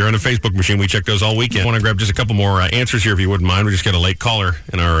one. It's right there on the Facebook machine. We check those all weekend. I want to grab just a couple more answers here, if you wouldn't mind. We just got a late caller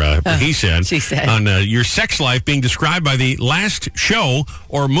in our He Said. She said. On your sex life being described by the last show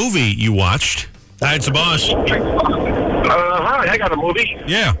or movie you watched. Hi, it's the boss. Hi, I got a movie.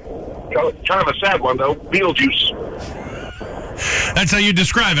 Yeah. Kind of a sad one, though. Beetlejuice. That's how you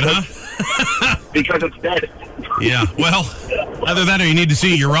describe it, huh? Because it's dead. Yeah, well, either that or you need to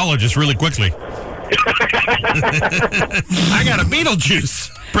see a urologist really quickly. I got a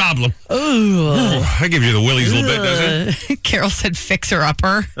Beetlejuice problem. Ooh. I give you the willies a little bit, doesn't it? Carol said fixer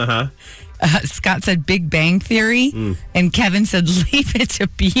upper. Uh-huh. Scott said Big Bang Theory. And Kevin said leave it to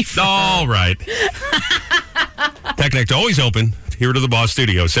beef. All right. Tech Connect always open. Here to the Boss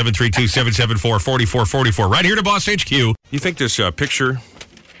Studio, 732-774-4444. Right here to Boss HQ. You think this picture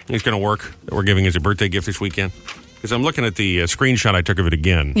is going to work that we're giving as a birthday gift this weekend? Because I'm looking at the screenshot I took of it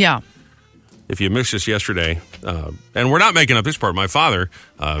again. Yeah. If you missed this yesterday, and we're not making up this part, my father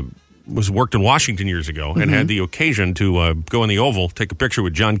worked in Washington years ago and had the occasion to go in the Oval, take a picture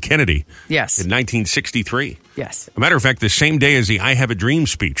with John Kennedy. Yes. In 1963. Yes. A matter of fact, the same day as the I Have a Dream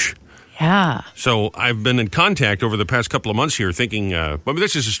speech. Yeah. So I've been in contact over the past couple of months here thinking,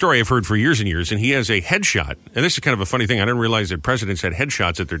 this is a story I've heard for years and years, and he has a headshot. And this is kind of a funny thing. I didn't realize that presidents had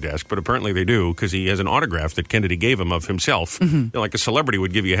headshots at their desk, but apparently they do, because he has an autograph that Kennedy gave him of himself. You know, like a celebrity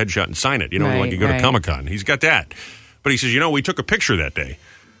would give you a headshot and sign it, like you go to Comic-Con. He's got that. But he says, we took a picture that day.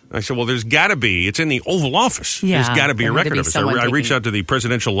 I said, well, there's got to be. It's in the Oval Office. Yeah, there's got to be a record of it. So I reached taking... out to the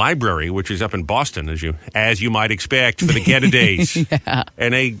Presidential Library, which is up in Boston, as you might expect, for the Kennedys. Yeah.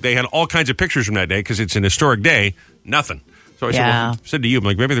 And they had all kinds of pictures from that day because it's an historic day. Nothing. So I said to you,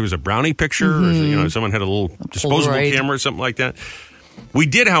 maybe there was a brownie picture or someone had a little disposable camera or something like that. We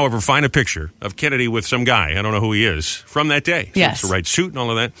did, however, find a picture of Kennedy with some guy. I don't know who he is from that day. Yes. It's the right suit and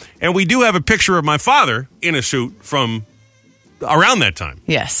all of that. And we do have a picture of my father in a suit from around that time.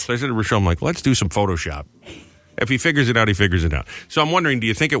 Yes. So I said to Rochelle, I'm like, let's do some Photoshop. If he figures it out, he figures it out. So I'm wondering, do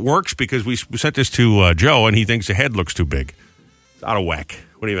you think it works? Because we sent this to Joe, and he thinks the head looks too big. It's out of whack.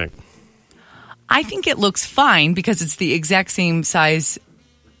 What do you think? I think it looks fine because it's the exact same size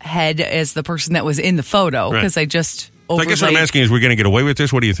head as the person that was in the photo. Because I just overlaid. So I guess what I'm asking is, we're going to get away with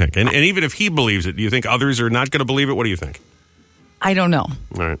this? What do you think? And even if he believes it, do you think others are not going to believe it? What do you think? I don't know.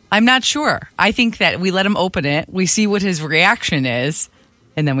 All right. I'm not sure. I think that we let him open it. We see what his reaction is,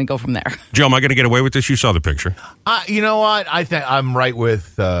 and then we go from there. Joe, am I going to get away with this? You saw the picture. You know what? I think I'm right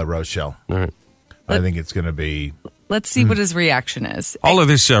with Rochelle. All right. I think it's going to be... Let's see what his reaction is. All of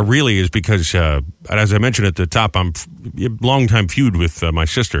this really is because, as I mentioned at the top, I'm a long-time feud with my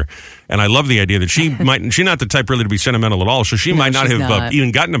sister, and I love the idea that she's not the type really to be sentimental at all, so she might not have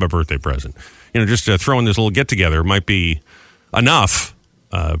even gotten him a birthday present. Just throwing this little get-together might be enough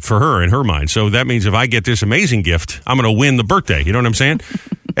for her in her mind. So that means if I get this amazing gift, I'm going to win the birthday. You know what I'm saying?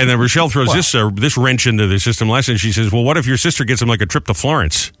 And then Rochelle throws this wrench into the system lesson. She says, well, what if your sister gets him like a trip to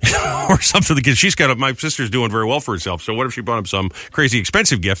Florence or something? Because my sister's doing very well for herself. So what if she bought him some crazy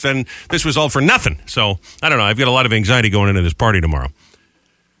expensive gift? Then this was all for nothing. So I don't know. I've got a lot of anxiety going into this party tomorrow.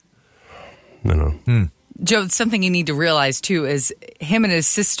 I don't know. Joe, something you need to realize, too, is him and his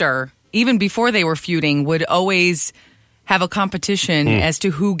sister, even before they were feuding, would always have a competition as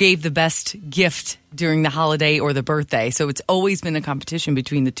to who gave the best gift during the holiday or the birthday. So it's always been a competition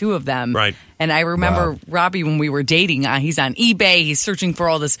between the two of them. Right. And I remember Robby, when we were dating, he's on eBay. He's searching for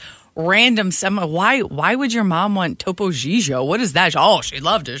all this random stuff. Why would your mom want Topo Gigio? What is that? Oh, she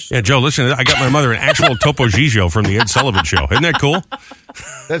loved it. Yeah, Joe, listen, I got my mother an actual Topo Gigio from the Ed Sullivan Show. Isn't that cool?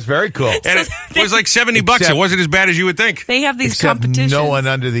 That's very cool. And it was like $70. It wasn't as bad as you would think. They have these competitions. No one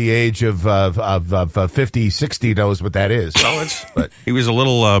under the age of 50, 60 knows what that is. Well, he was a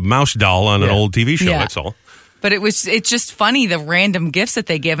little mouse doll on an old TV show, that's all. But it's just funny, the random gifts that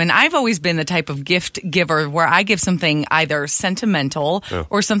they give. And I've always been the type of gift giver where I give something either sentimental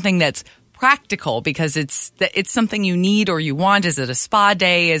or something that's practical because it's something you need or you want. Is it a spa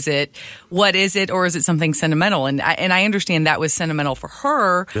day? What is it? Or is it something sentimental? And I understand that was sentimental for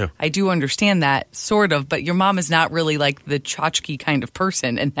her. Yeah. I do understand that, sort of. But your mom is not really like the tchotchke kind of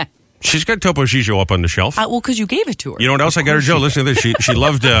person. And she's got Topo Gigio up on the shelf. Well, because you gave it to her. You know what else I got her, Joe? Listen to this. She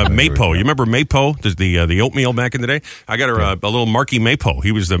loved Maypo. You remember Maypo, the oatmeal back in the day? I got her a little Marky Maypo.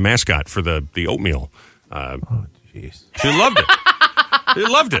 He was the mascot for the oatmeal. Oh, jeez. She loved it. She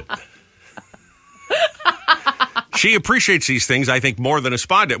loved it. She appreciates these things, I think, more than a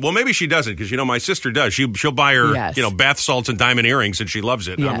spa day. Well, maybe she doesn't, because, my sister does. She'll buy her, bath salts and diamond earrings, and she loves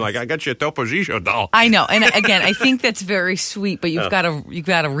it. And I'm like, I got you a Topo Gigio doll. I know. And again, I think that's very sweet, but you've got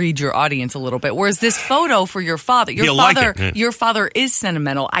to read your audience a little bit. Whereas this photo for your father, your father is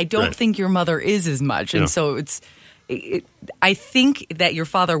sentimental. I don't think your mother is as much. And so I think that your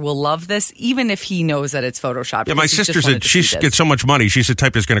father will love this, even if he knows that it's Photoshopped. Yeah, my sister said she gets so much money. She's the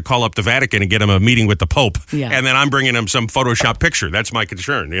type that's going to call up the Vatican and get him a meeting with the Pope. Yeah. And then I'm bringing him some Photoshop picture. That's my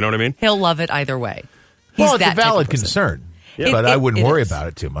concern. You know what I mean? He'll love it either way. It's a valid concern. Yeah. But I wouldn't worry about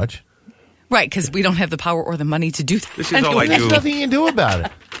it too much. Right, because we don't have the power or the money to do that. This is all I do. There's nothing you can do about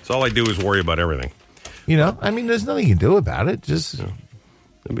it. So all I do is worry about everything. There's nothing you can do about it. Just...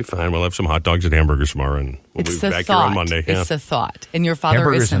 It'll be fine. We'll have some hot dogs and hamburgers tomorrow, and we'll be back here on Monday. It's the thought. And your father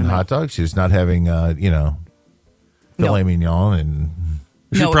hamburgers and hot dogs? She's not having, filet mignon and...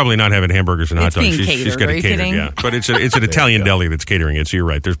 She's probably not having hamburgers and hot dogs. She's got it catered, kidding? But it's an Italian deli that's catering it, so you're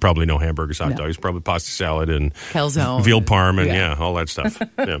right. There's probably no hamburgers, hot dogs. Probably pasta salad and calzone, veal parm, and all that stuff.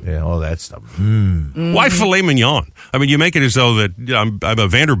 Yeah, all that stuff. Why filet mignon? I mean, you make it as though that I'm a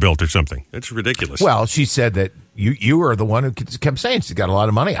Vanderbilt or something. It's ridiculous. Well, she said that you were the one who kept saying she's got a lot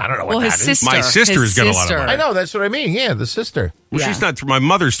of money. I don't know what that is. My sister's got a lot of money. I know, that's what I mean. Yeah, the sister. Well, she's not. My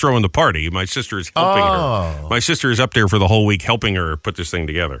mother's throwing the party. My sister is helping her. My sister is up there for the whole week helping her put this thing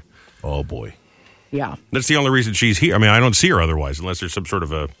together. Oh, boy. Yeah. That's the only reason she's here. I mean, I don't see her otherwise unless there's some sort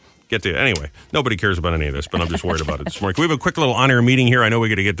of a get-together. Anyway, nobody cares about any of this, but I'm just worried about it this morning. Can we have a quick little on-air meeting here? I know we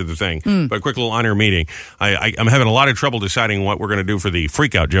got to get to the thing, but a quick little on-air meeting. I'm having a lot of trouble deciding what we're going to do for the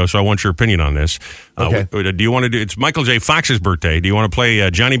Freakout, Joe, so I want your opinion on this. Okay. Do you want to do... It's Michael J. Fox's birthday. Do you want to play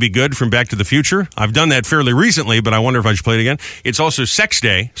Johnny Be Good from Back to the Future? I've done that fairly recently, but I wonder if I should play it again. It's also Sex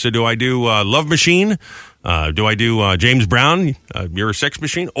Day, so do I do Love Machine? Do I do James Brown, You're a Sex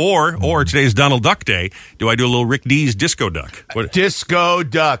Machine? Or today's Donald Duck Day, do I do a little Rick D's Disco Duck? Disco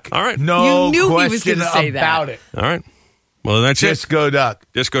Duck. All right. No you knew question he was gonna say about that. it. All right. Well, that's Disco Duck.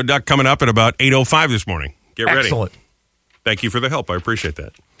 Disco Duck coming up at about 8:05 this morning. Get ready. Excellent. Thank you for the help. I appreciate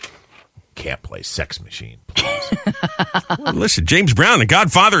that. Can't play Sex Machine, please. Well, listen, James Brown, the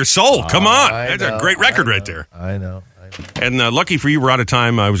Godfather of Soul. Come on. That's a great record right there. I know. And lucky for you, we're out of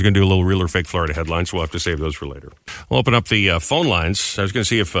time. I was going to do a little real or fake Florida headlines, so we'll have to save those for later. We'll open up the phone lines. I was going to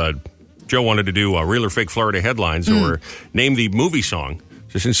see if Joe wanted to do real or fake Florida headlines or name the movie song.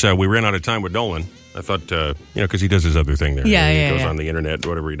 So since we ran out of time with Nolan, I thought, because he does his other thing there. He goes on the internet,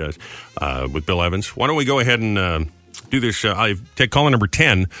 whatever he does, with Bill Evans. Why don't we go ahead and do this? I take caller number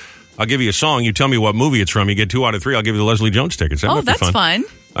 10. I'll give you a song. You tell me what movie it's from. You get 2 out of 3. I'll give you the Leslie Jones tickets. That's fun.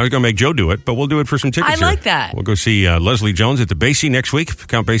 I was going to make Joe do it, but we'll do it for some tickets. I like that. We'll go see Leslie Jones at the Basie next week,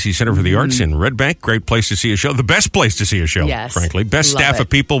 Count Basie Center for the Arts in Red Bank. Great place to see a show. The best place to see a show, frankly. Best staff of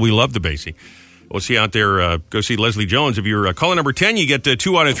people. We love the Basie. We'll see you out there. Go see Leslie Jones. If you're caller number 10, you get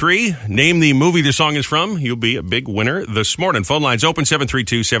 2 out of 3. Name the movie the song is from. You'll be a big winner this morning. Phone lines open,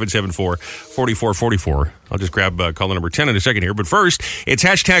 732-774-4444. I'll just grab caller number 10 in a second here. But first, it's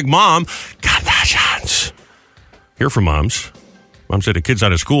hashtag Mom Confessions. Here for moms. Mom said the kid's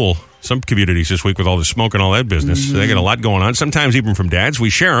out of school some communities this week with all the smoke and all that business. They get a lot going on, sometimes even from dads. We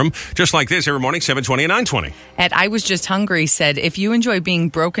share them just like this every morning, 7:20 and 9:20. At I Was Just Hungry said, if you enjoy being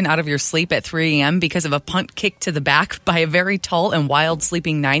broken out of your sleep at 3 a.m. because of a punt kick to the back by a very tall and wild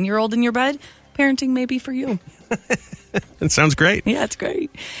sleeping 9-year-old in your bed, parenting may be for you. It sounds great. Yeah, it's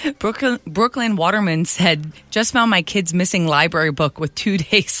great. Brooklyn Waterman said, just found my kid's missing library book with 2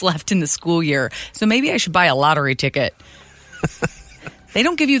 days left in the school year, so maybe I should buy a lottery ticket. They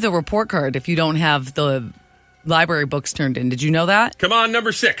don't give you the report card if you don't have the library books turned in. Did you know that? Come on,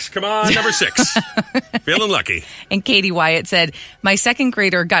 number 6. Come on, number 6. Feeling lucky. And Katie Wyatt said, my second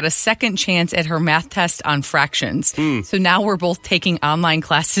grader got a second chance at her math test on fractions. So now we're both taking online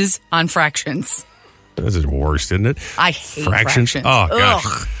classes on fractions. This is worst, isn't it? I hate fractions. Oh, gosh.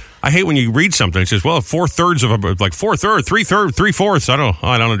 Ugh. I hate when you read something. It says, well, 4/3 of a, like 4/3, 3/3, 3/4.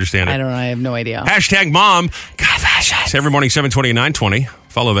 I don't understand it. I have no idea. Hashtag mom. Confessions. Every morning, 7:20 and 9:20.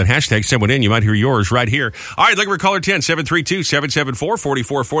 Follow that hashtag. Send one in. You might hear yours right here. All right, looking for caller 10,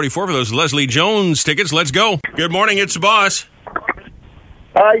 732-774-4444 for those Leslie Jones tickets. Let's go. Good morning. It's the boss.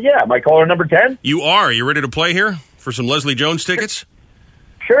 Yeah. Am I caller number 10? You are. You ready to play here for some Leslie Jones tickets?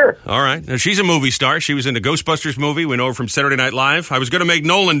 Sure. All right. Now, she's a movie star. She was in the Ghostbusters movie. We know her from Saturday Night Live. I was going to make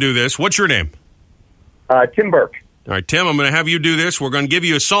Nolan do this. What's your name? Tim Burke. All right, Tim, I'm going to have you do this. We're going to give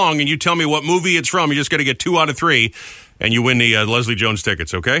you a song, and you tell me what movie it's from. You just got to get 2 out of 3, and you win the Leslie Jones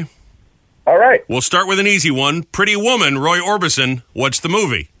tickets, okay? All right. We'll start with an easy one. Pretty Woman, Roy Orbison. What's the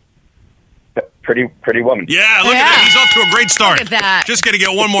movie? Pretty Woman. Yeah, look at that. He's off to a great start. Look at that. Just got to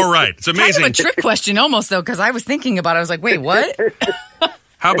get one more right. It's amazing. Kind of a trick question almost, though, because I was thinking about it. I was like, wait, what?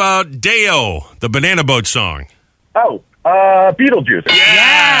 How about Deo, the Banana Boat song? Oh, Beetlejuice.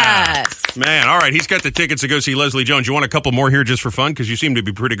 Yes. Man, all right. He's got the tickets to go see Leslie Jones. You want a couple more here just for fun? Because you seem to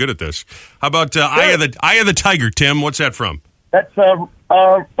be pretty good at this. How about Eye of the Tiger, Tim? What's that from? That's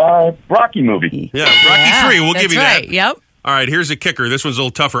Rocky movie. Yeah, Rocky 3. We'll give you that. Yep. All right, here's a kicker. This one's a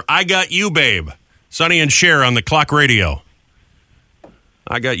little tougher. I Got You, Babe. Sonny and Cher on the Clock Radio.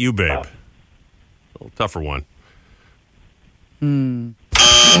 I Got You, Babe. A little tougher one.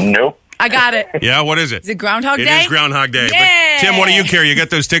 Nope. I got it. Yeah, what is it? Is it Groundhog Day? It is Groundhog Day. Yeah. But Tim, what do you care? You got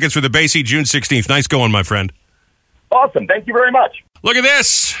those tickets for the Bay Seat June 16th. Nice going, my friend. Awesome. Thank you very much. Look at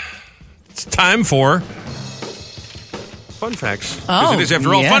this. It's time for Fun Facts. Because it is,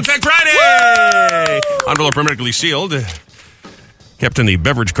 after all, Fun Fact Friday! Envelope hermetically sealed. Kept in the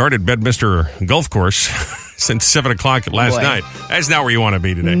beverage cart at Bedminster Golf Course since 7 o'clock last night. That's not where you want to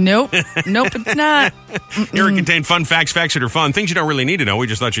be today. Nope. Nope, it's not. Here it contained fun facts, facts that are fun, things you don't really need to know. We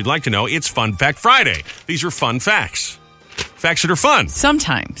just thought you'd like to know. It's Fun Fact Friday. These are fun facts. Facts that are fun.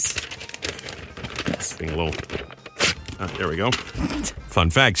 Sometimes. Yes. Being a little... there we go. Fun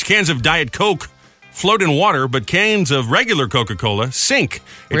facts. Cans of Diet Coke float in water, but cans of regular Coca-Cola sink.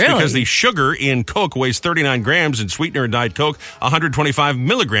 It's because the sugar in Coke weighs 39 grams and sweetener in Diet Coke 125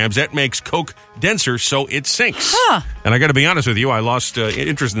 milligrams. That makes Coke denser, so it sinks. Huh. And I got to be honest with you, I lost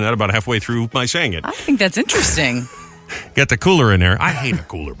interest in that about halfway through my saying it. I think that's interesting. Got the cooler in there. I hate a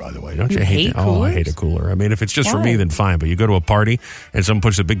cooler, by the way. Don't you hate it? Oh, I hate a cooler. I mean, if it's just for me, then fine. But you go to a party and someone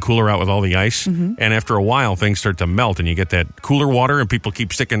puts a big cooler out with all the ice, and after a while, things start to melt, and you get that cooler water, and people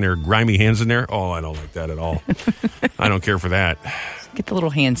keep sticking their grimy hands in there. Oh, I don't like that at all. I don't care for that. Get the little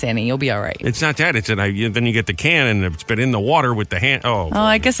hand sanitizer. You'll be all right. It's not that. It's then you get the can, and it's been in the water with the hand. Oh,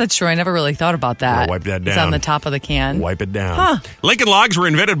 I guess that's true. I never really thought about that. Wipe that down. It's on the top of the can. Wipe it down. Huh. Lincoln Logs were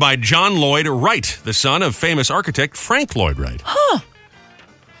invented by John Lloyd Wright, the son of famous architect Frank Lloyd Wright. Huh.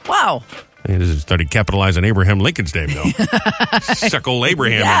 Wow. This is started to capitalize on Abraham Lincoln's name, though. Suck old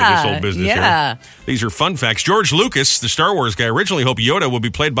Abraham into this whole business here. These are fun facts. George Lucas, the Star Wars guy, originally hoped Yoda would be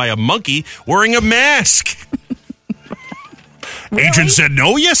played by a monkey wearing a mask. Really? Agent said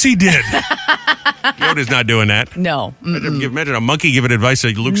no. Yes, he did. Yoda's not doing that. No. Imagine a monkey giving advice to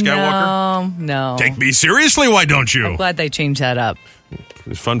Luke Skywalker. No. Take me seriously. Why don't you? I'm glad they changed that up.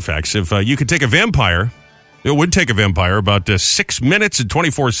 It's fun facts. If you could take a vampire, it would take a vampire about 6 minutes and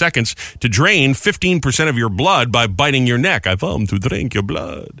 24 seconds to drain 15% of your blood by biting your neck. I've come to drink your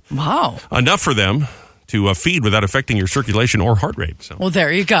blood. Wow. Enough for them to feed without affecting your circulation or heart rate. So. Well, there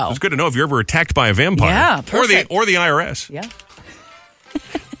you go. It's good to know if you're ever attacked by a vampire. Yeah, perfect. Or the IRS. Yeah.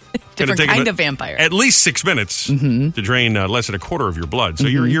 Different kind of vampire. At least 6 minutes to drain less than a quarter of your blood. So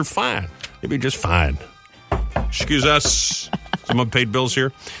you're fine. You'll be just fine. Excuse us. Some unpaid bills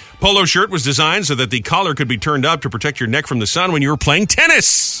here. Polo shirt was designed so that the collar could be turned up to protect your neck from the sun when you were playing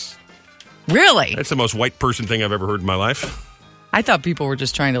tennis. Really? That's the most white person thing I've ever heard in my life. I thought people were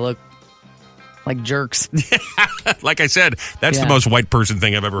just trying to look like jerks. Like I said, that's the most white person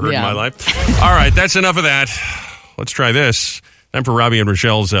thing I've ever heard in my life. All right, that's enough of that. Let's try this. Time for Robbie and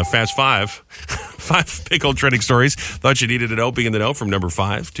Rochelle's Fast Five. 5 big old trending stories. Thought you needed to know. Be in the know from number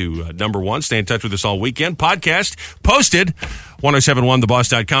 5 to number 1. Stay in touch with us all weekend. Podcast posted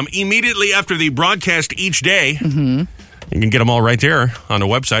 1071theboss.com immediately after the broadcast each day. You can get them all right there on the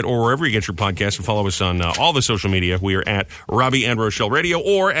website or wherever you get your podcast, and follow us on all the social media. We are at Robbie and Rochelle Radio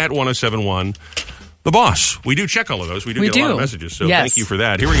or at 1071 The Boss. We do check all of those. We get a lot of messages, so thank you for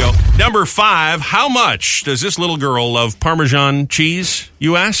that. Here we go. Number 5, how much does this little girl love Parmesan cheese,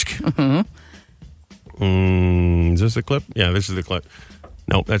 you ask? Is this the clip? Yeah, this is the clip.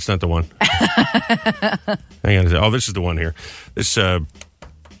 No, that's not the one. Hang on a second. Oh, this is the one here. This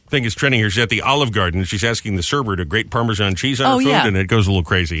thing is trending here. She's at the Olive Garden. She's asking the server to grate Parmesan cheese on her food, and it goes a little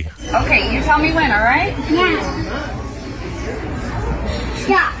crazy. Okay, you tell me when, all right? Yeah.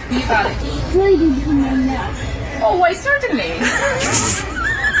 Stop. You got it. Really did come in now. Oh, why certainly.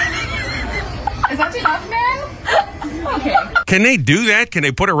 Is that enough, man? Okay. Can they do that? Can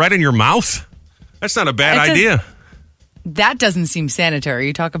they put it right in your mouth? That's not a bad idea. That doesn't seem sanitary.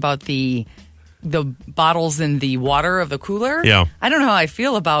 You talk about the bottles in the water of the cooler. Yeah. I don't know how I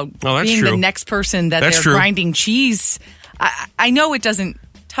feel about being the next person that they're grinding cheese. I know it doesn't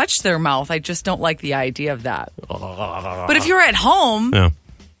touch their mouth. I just don't like the idea of that. But if you're at home,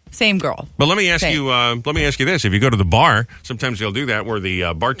 same girl. But let me ask you. Let me ask you this: if you go to the bar, sometimes they'll do that where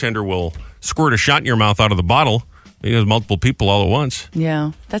the bartender will squirt a shot in your mouth out of the bottle. He has multiple people all at once.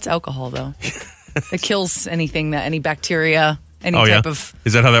 Yeah, that's alcohol though. It kills any bacteria, type of.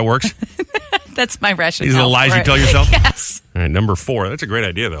 Is that how that works? That's my rationale. These little lies you tell yourself? Yes. All right, number 4. That's a great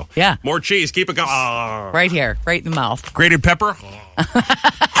idea, though. Yeah. More cheese. Keep it going. Right here. Right in the mouth. Grated pepper?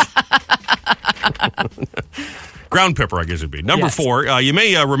 Ground pepper, I guess it'd be. Number 4. You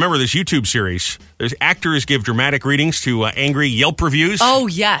may remember this YouTube series. There's actors give dramatic readings to angry Yelp reviews. Oh,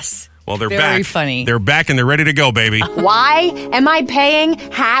 yes. Well, they're Very back. funny. They're back and they're ready to go, baby. Why am I paying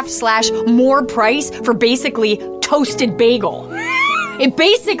half/more price for basically toasted bagel? It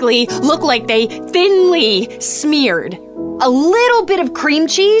basically looked like they thinly smeared a little bit of cream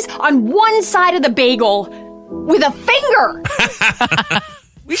cheese on one side of the bagel with a finger.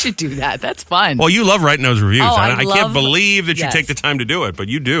 We should do that. That's fun. Well, you love writing those reviews. Oh, I can't believe that you take the time to do it, but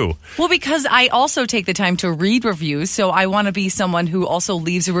you do. Well, because I also take the time to read reviews, so I want to be someone who also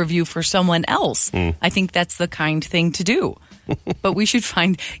leaves a review for someone else. I think that's the kind thing to do. But we should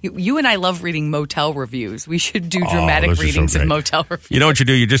find... You and I love reading motel reviews. We should do dramatic readings of motel reviews. You know what you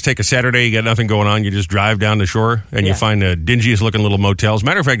do? You just take a Saturday, you got nothing going on, you just drive down the shore, and you find the dingiest looking little motels.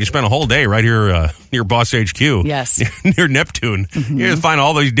 Matter of fact, you spend a whole day right here near Boss HQ. Yes. Near Neptune. You find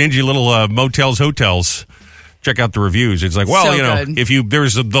all these dingy little motels, hotels. Check out the reviews. It's like, well, so if there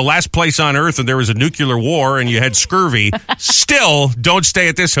was the last place on Earth and there was a nuclear war and you had scurvy, still don't stay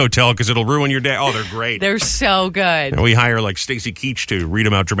at this hotel because it'll ruin your day. Oh, they're great. They're so good. And we hire like Stacy Keach to read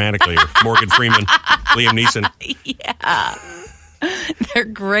them out dramatically, or Morgan Freeman, Liam Neeson. Yeah. They're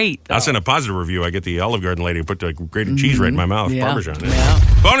great, though. I'll send a positive review. I get the Olive Garden lady to put the grated cheese right in my mouth, Parmesan. Yeah.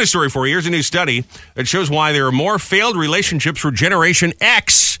 Bonus story for you. Here's a new study that shows why there are more failed relationships for Generation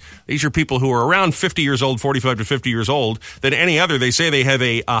X. These are people who are around 50 years old, 45 to 50 years old, than any other. They say they have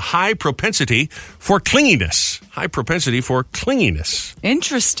a high propensity for clinginess. High propensity for clinginess.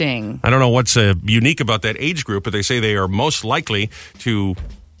 Interesting. I don't know what's unique about that age group, but they say they are most likely to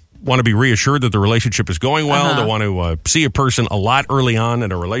want to be reassured that the relationship is going well. They want to see a person a lot early on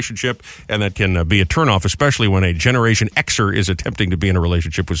in a relationship, and that can be a turnoff, especially when a Generation Xer is attempting to be in a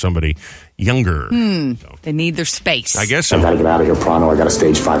relationship with somebody younger. So, they need their space. I guess so. I gotta get out of here pronto. I got a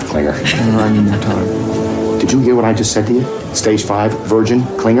stage 5 clinger. I need more time. Did you hear what I just said to you? Stage 5 virgin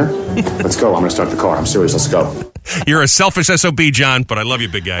clinger? Let's go. I'm gonna start the car. I'm serious. Let's go. You're a selfish SOB, John, but I love you,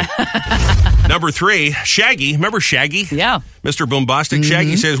 big guy. Number 3, Shaggy. Remember Shaggy? Yeah. Mr. Boombastic.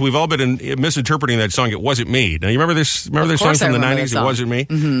 Shaggy says we've all been misinterpreting that song, It Wasn't Me. Now, you remember this? Remember this song from the 90s, It Wasn't Me?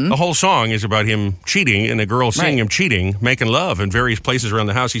 The whole song is about him cheating and a girl seeing him cheating, making love in various places around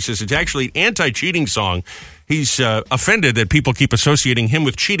the house. He says it's actually an anti-cheating song. He's offended that people keep associating him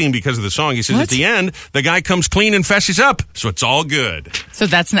with cheating because of the song. He says at the end, the guy comes clean and fesses up, so it's all good. So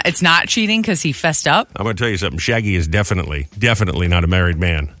it's not cheating because he fessed up? I'm going to tell you something. Shaggy is definitely not a married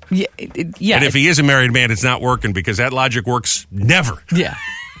man. Yeah. And if he is a married man, it's not working because that logic works never. Yeah.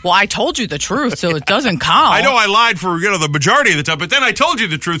 Well, I told you the truth, so it doesn't count. I know I lied for the majority of the time, but then I told you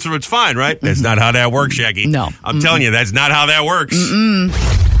the truth, so it's fine, right? That's not how that works, Shaggy. No. I'm telling you, that's not how that works.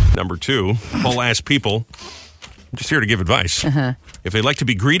 Number 2, whole-ass people. I'm just here to give advice. If they'd like to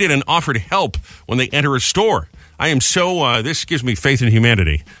be greeted and offered help when they enter a store. I am so, this gives me faith in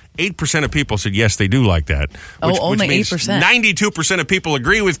humanity. 8% of people said yes, they do like that. Only which means 8%. 92% of people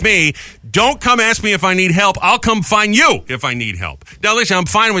agree with me. Don't come ask me if I need help. I'll come find you if I need help. Now, listen, I'm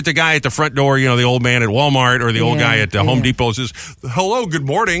fine with the guy at the front door, the old man at Walmart or the old guy at Home Depot says, hello, good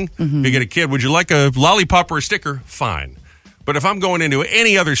morning. Mm-hmm. You get a kid, would you like a lollipop or a sticker? Fine. But if I'm going into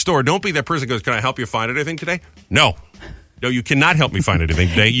any other store, don't be that person who goes, can I help you find anything today? No, you cannot help me find anything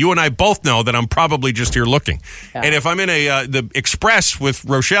today. You and I both know that I'm probably just here looking. Yeah. And if I'm in the Express with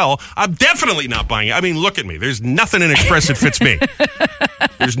Rochelle, I'm definitely not buying it. I mean, look at me. There's nothing in Express that fits me.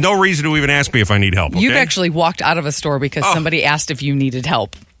 There's no reason to even ask me if I need help. Okay? You've actually walked out of a store because somebody asked if you needed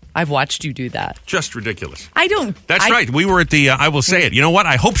help. I've watched you do that. Just ridiculous. I don't. That's right. We were at the, I will say it. You know what?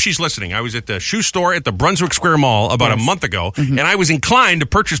 I hope she's listening. I was at the shoe store at the Brunswick Square Mall about a month ago, and I was inclined to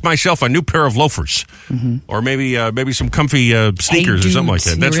purchase myself a new pair of loafers. Or maybe some comfy sneakers or something like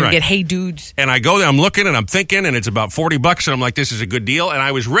that. That's right. Get Hey Dudes. And I go there, I'm looking and I'm thinking, and it's about $40, and I'm like, this is a good deal. And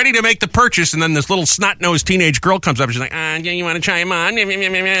I was ready to make the purchase, and then this little snot-nosed teenage girl comes up, and she's like, you want to try them on?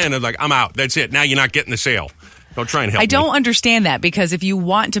 And I'm like, I'm out. That's it. Now you're not getting the sale. Don't try and help me. I don't understand that because if you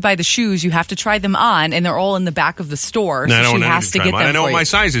want to buy the shoes, you have to try them on, and they're all in the back of the store. So she has to get them. I know what my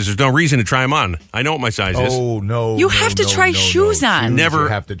size is. There's no reason to try them on. I know what my size is. Oh, no. You have to try shoes on. Never you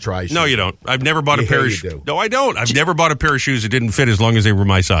have to try shoes. No, you don't. I've never bought a pair of shoes. No, I don't. I've never bought a pair of shoes that didn't fit as long as they were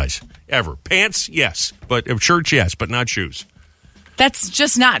my size. Ever. Pants, yes. But shirts, yes, but not shoes. That's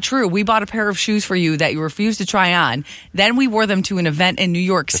just not true. We bought a pair of shoes for you that you refused to try on. Then we wore them to an event in New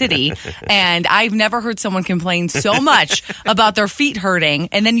York City, and I've never heard someone complain so much about their feet hurting,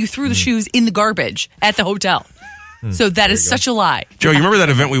 and then you threw the shoes in the garbage at the hotel. So that is such a lie. Joe, you remember that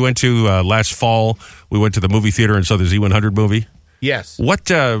event we went to last fall? We went to the movie theater and saw the Z100 movie? Yes.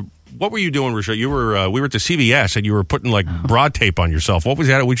 What were you doing, Rochelle? We were at the CVS and you were putting like bra tape on yourself. What was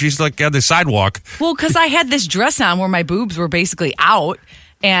that? Which is like on the sidewalk. Well, because I had this dress on where my boobs were basically out,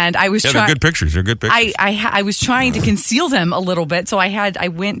 and I was trying. They're good pictures. They're good pictures. I was trying to conceal them a little bit, so I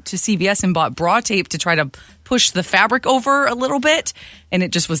went to CVS and bought bra tape to try to push the fabric over a little bit, and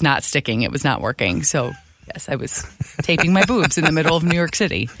it just was not sticking. It was not working. So yes, I was taping my boobs in the middle of New York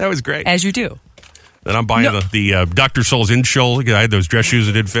City. That was great, as you do. Then I'm buying the Dr. Soul's insole. I had those dress shoes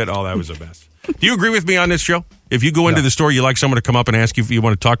that didn't fit. Oh, that was the best. Do you agree with me on this, Joe? If you go into the store, you like someone to come up and ask you if you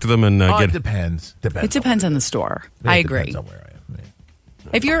want to talk to them and get. It depends. It depends on the store. I agree. Depends on where I am.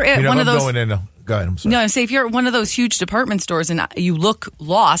 If you're at one of those, go ahead. I'm sorry. No, say if you're at one of those huge department stores and you look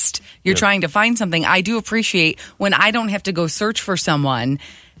lost, you're trying to find something. I do appreciate when I don't have to go search for someone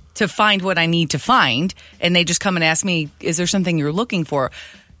to find what I need to find, and they just come and ask me, "Is there something you're looking for?"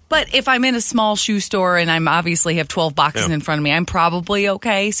 But if I'm in a small shoe store and I'm obviously have 12 boxes in front of me, I'm probably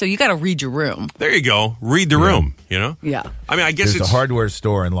okay. So you got to read your room. There you go. Read the room, Yeah. I mean, I guess there's a hardware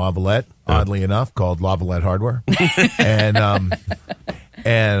store in Lavalette, oddly enough, called Lavalette Hardware.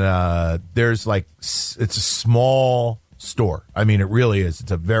 and there's it's a small store. I mean, it really is.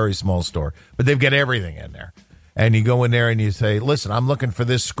 It's a very small store. But they've got everything in there. And you go in there and you say, listen, I'm looking for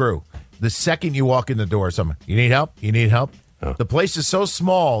this screw. The second you walk in the door, someone, you need help? You need help? The place is so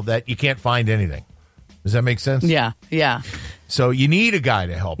small that you can't find anything. Does that make sense? Yeah. So you need a guy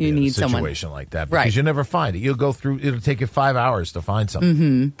to help you in a situation someone like that because you never find it. You'll go through. It'll take you 5 hours to find something.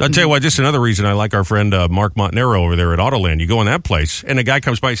 Mm-hmm. I'll tell you what. Just another reason I like our friend Mark Montanaro over there at Autoland. You go in that place, and a guy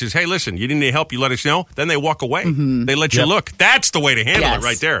comes by and says, "Hey, listen, you need help? You let us know." Then they walk away. Mm-hmm. They let you look. That's the way to handle it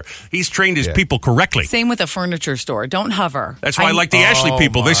right there. He's trained his people correctly. Same with a furniture store. Don't hover. That's why I like the Ashley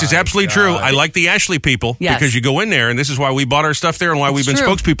people. This is absolutely true. I like the Ashley people because you go in there, and this is why we bought our stuff there and why we've been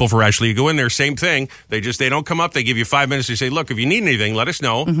spokespeople for Ashley. You go in there, same thing. They don't come up. They give you 5 minutes to say, "Look, if you need anything, let us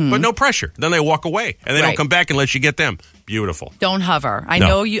know." Mm-hmm. But no pressure. Then they walk away, and they don't come back unless you get them. Beautiful. Don't hover. I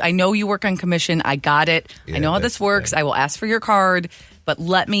know you work on commission. I got it. I know how this works. I will ask for your card, but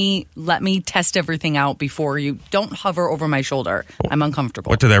let me test everything out before you. Don't hover over my shoulder. I'm uncomfortable.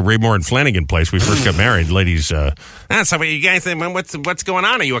 Went to that Raymore and Flanagan place we first got married. Ladies, so what you guys think? What's going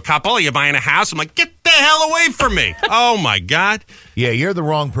on? Are you a couple? Are you buying a house? I'm like, get the hell away from me. Oh my God. Yeah, you're the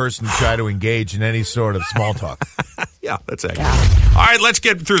wrong person to try to engage in any sort of small talk. Yeah, that's it. Yeah. All right, let's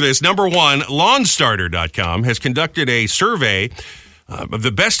get through this. Number one, LawnStarter.com has conducted a survey of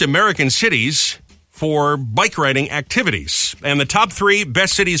the best American cities for bike riding activities. And the top 3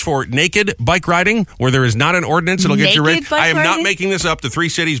 best cities for naked bike riding, where there is not an ordinance that'll get you rid. I am not making this up. The 3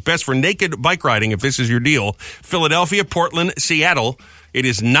 cities best for naked bike riding, if this is your deal: Philadelphia, Portland, Seattle. It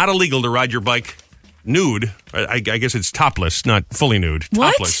is not illegal to ride your bike nude. I guess it's topless, not fully nude.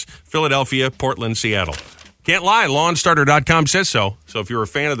 What? Topless. Philadelphia, Portland, Seattle. Can't lie. LawnStarter.com says so. So if you're a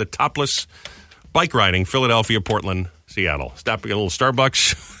fan of the topless bike riding, Philadelphia, Portland, Seattle. Stop at a little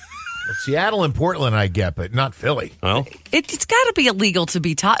Starbucks. Seattle and Portland, I get, but not Philly. Well, It's got to be illegal to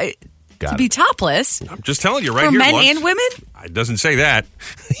be topless. I'm just telling you right for here. men Lux. and women? It doesn't say that.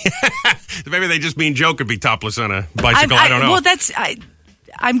 Maybe they just mean joke and be topless on a bicycle. I don't know. Well, that's why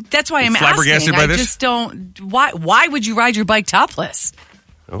I'm flabbergasted asking. by I this? just don't. Why would you ride your bike topless?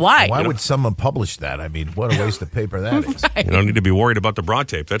 Why? Why would someone publish that? I mean, what a waste of paper that is. Right. You don't need to be worried about the bra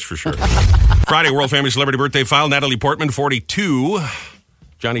tape, that's for sure. Friday, world famous celebrity birthday file. Natalie Portman, 42.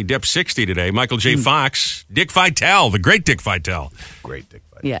 Johnny Depp, 60 today. Michael J. Fox. Dick Vitale, the great Dick Vitale. Great Dick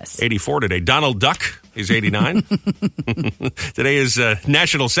Vitale. Yes. 84 today. Donald Duck is 89. Today is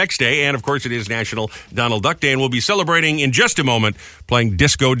National Sex Day, and of course it is National Donald Duck Day, and we'll be celebrating in just a moment playing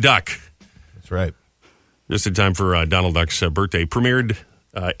Disco Duck. That's right. Just in time for Donald Duck's birthday. Premiered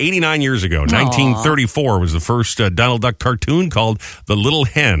 89 years ago. 1934 was the first Donald Duck cartoon called The Little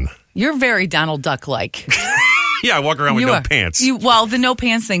Hen. You're very Donald Duck-like. Yeah, I walk around with no pants. Well, the no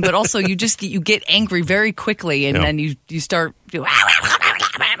pants thing, but also you get angry very quickly, and then you start doing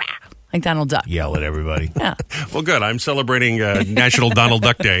like Donald Duck. Yell at everybody. Yeah. Well, good. I'm celebrating National Donald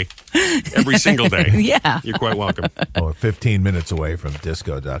Duck Day every single day. Yeah. You're quite welcome. Oh, we're 15 minutes away from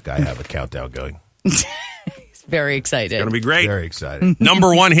Disco Duck. I have a countdown going. He's very excited. It's going to be great. Very excited.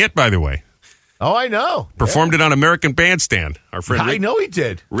 Number one hit, by the way. Oh, I know. Performed it on American Bandstand. Our friend Rick, I know he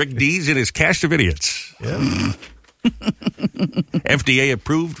did. Rick Dees and his cast of idiots. Yeah. FDA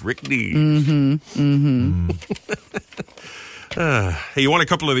approved Rick Dees. Hey, you want a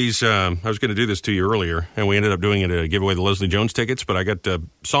couple of these? I was going to do this to you earlier, and we ended up doing it to give away the Leslie Jones tickets, but I got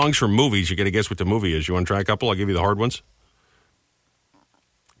songs from movies. You got to guess what the movie is. You want to try a couple? I'll give you the hard ones.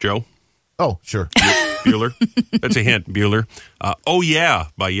 Joe? Oh, sure. Bueller. That's a hint, Bueller. Oh, Yeah,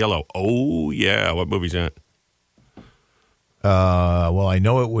 by Yellow. Oh, yeah. What movie's that? Well, I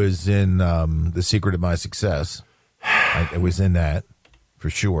know it was in The Secret of My Success. It was in that, for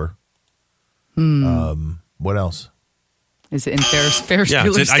sure. What else? Is it in Ferris Yeah,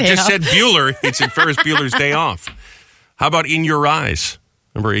 Bueller's I Day just Off? said Bueller. It's in Ferris Bueller's Day Off. How about In Your Eyes?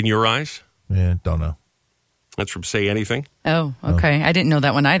 Remember In Your Eyes? Yeah, don't know. That's from Say Anything. Oh, okay. I didn't know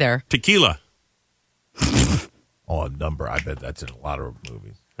that one either. Tequila. Oh, a number. I bet that's in a lot of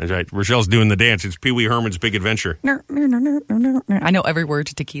movies. That's right. Rochelle's doing the dance. It's Pee Wee Herman's Big Adventure. I know every word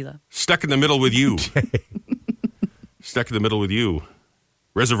to tequila. Stuck in the Middle with You. Stuck in the Middle with You.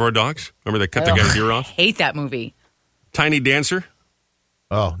 Reservoir Dogs. Remember they cut the guy's ear off? Hate that movie. Tiny Dancer.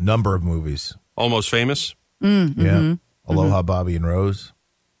 Oh, number of movies. Almost Famous. Yeah. Aloha, Bobby and Rose.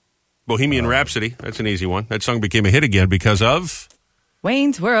 Bohemian Rhapsody. That's an easy one. That song became a hit again because of...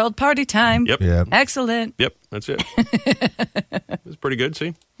 Wayne's World, Party Time. Yep. Excellent. Yep, that's it. It's pretty good,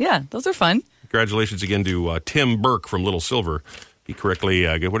 see? Yeah, those are fun. Congratulations again to Tim Burke from Little Silver. He correctly,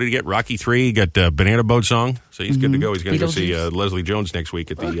 what did he get? Rocky 3, he got Banana Boat Song. So he's good to go. He's going to go see Leslie Jones next week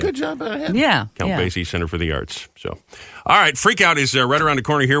at the Good job on him. Yeah. Count Basie Center for the Arts. So, all right, Freakout is right around the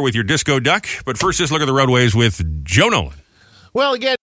corner here with your Disco Duck. But first, just look at the roadways with Joe Nolan. Well, again,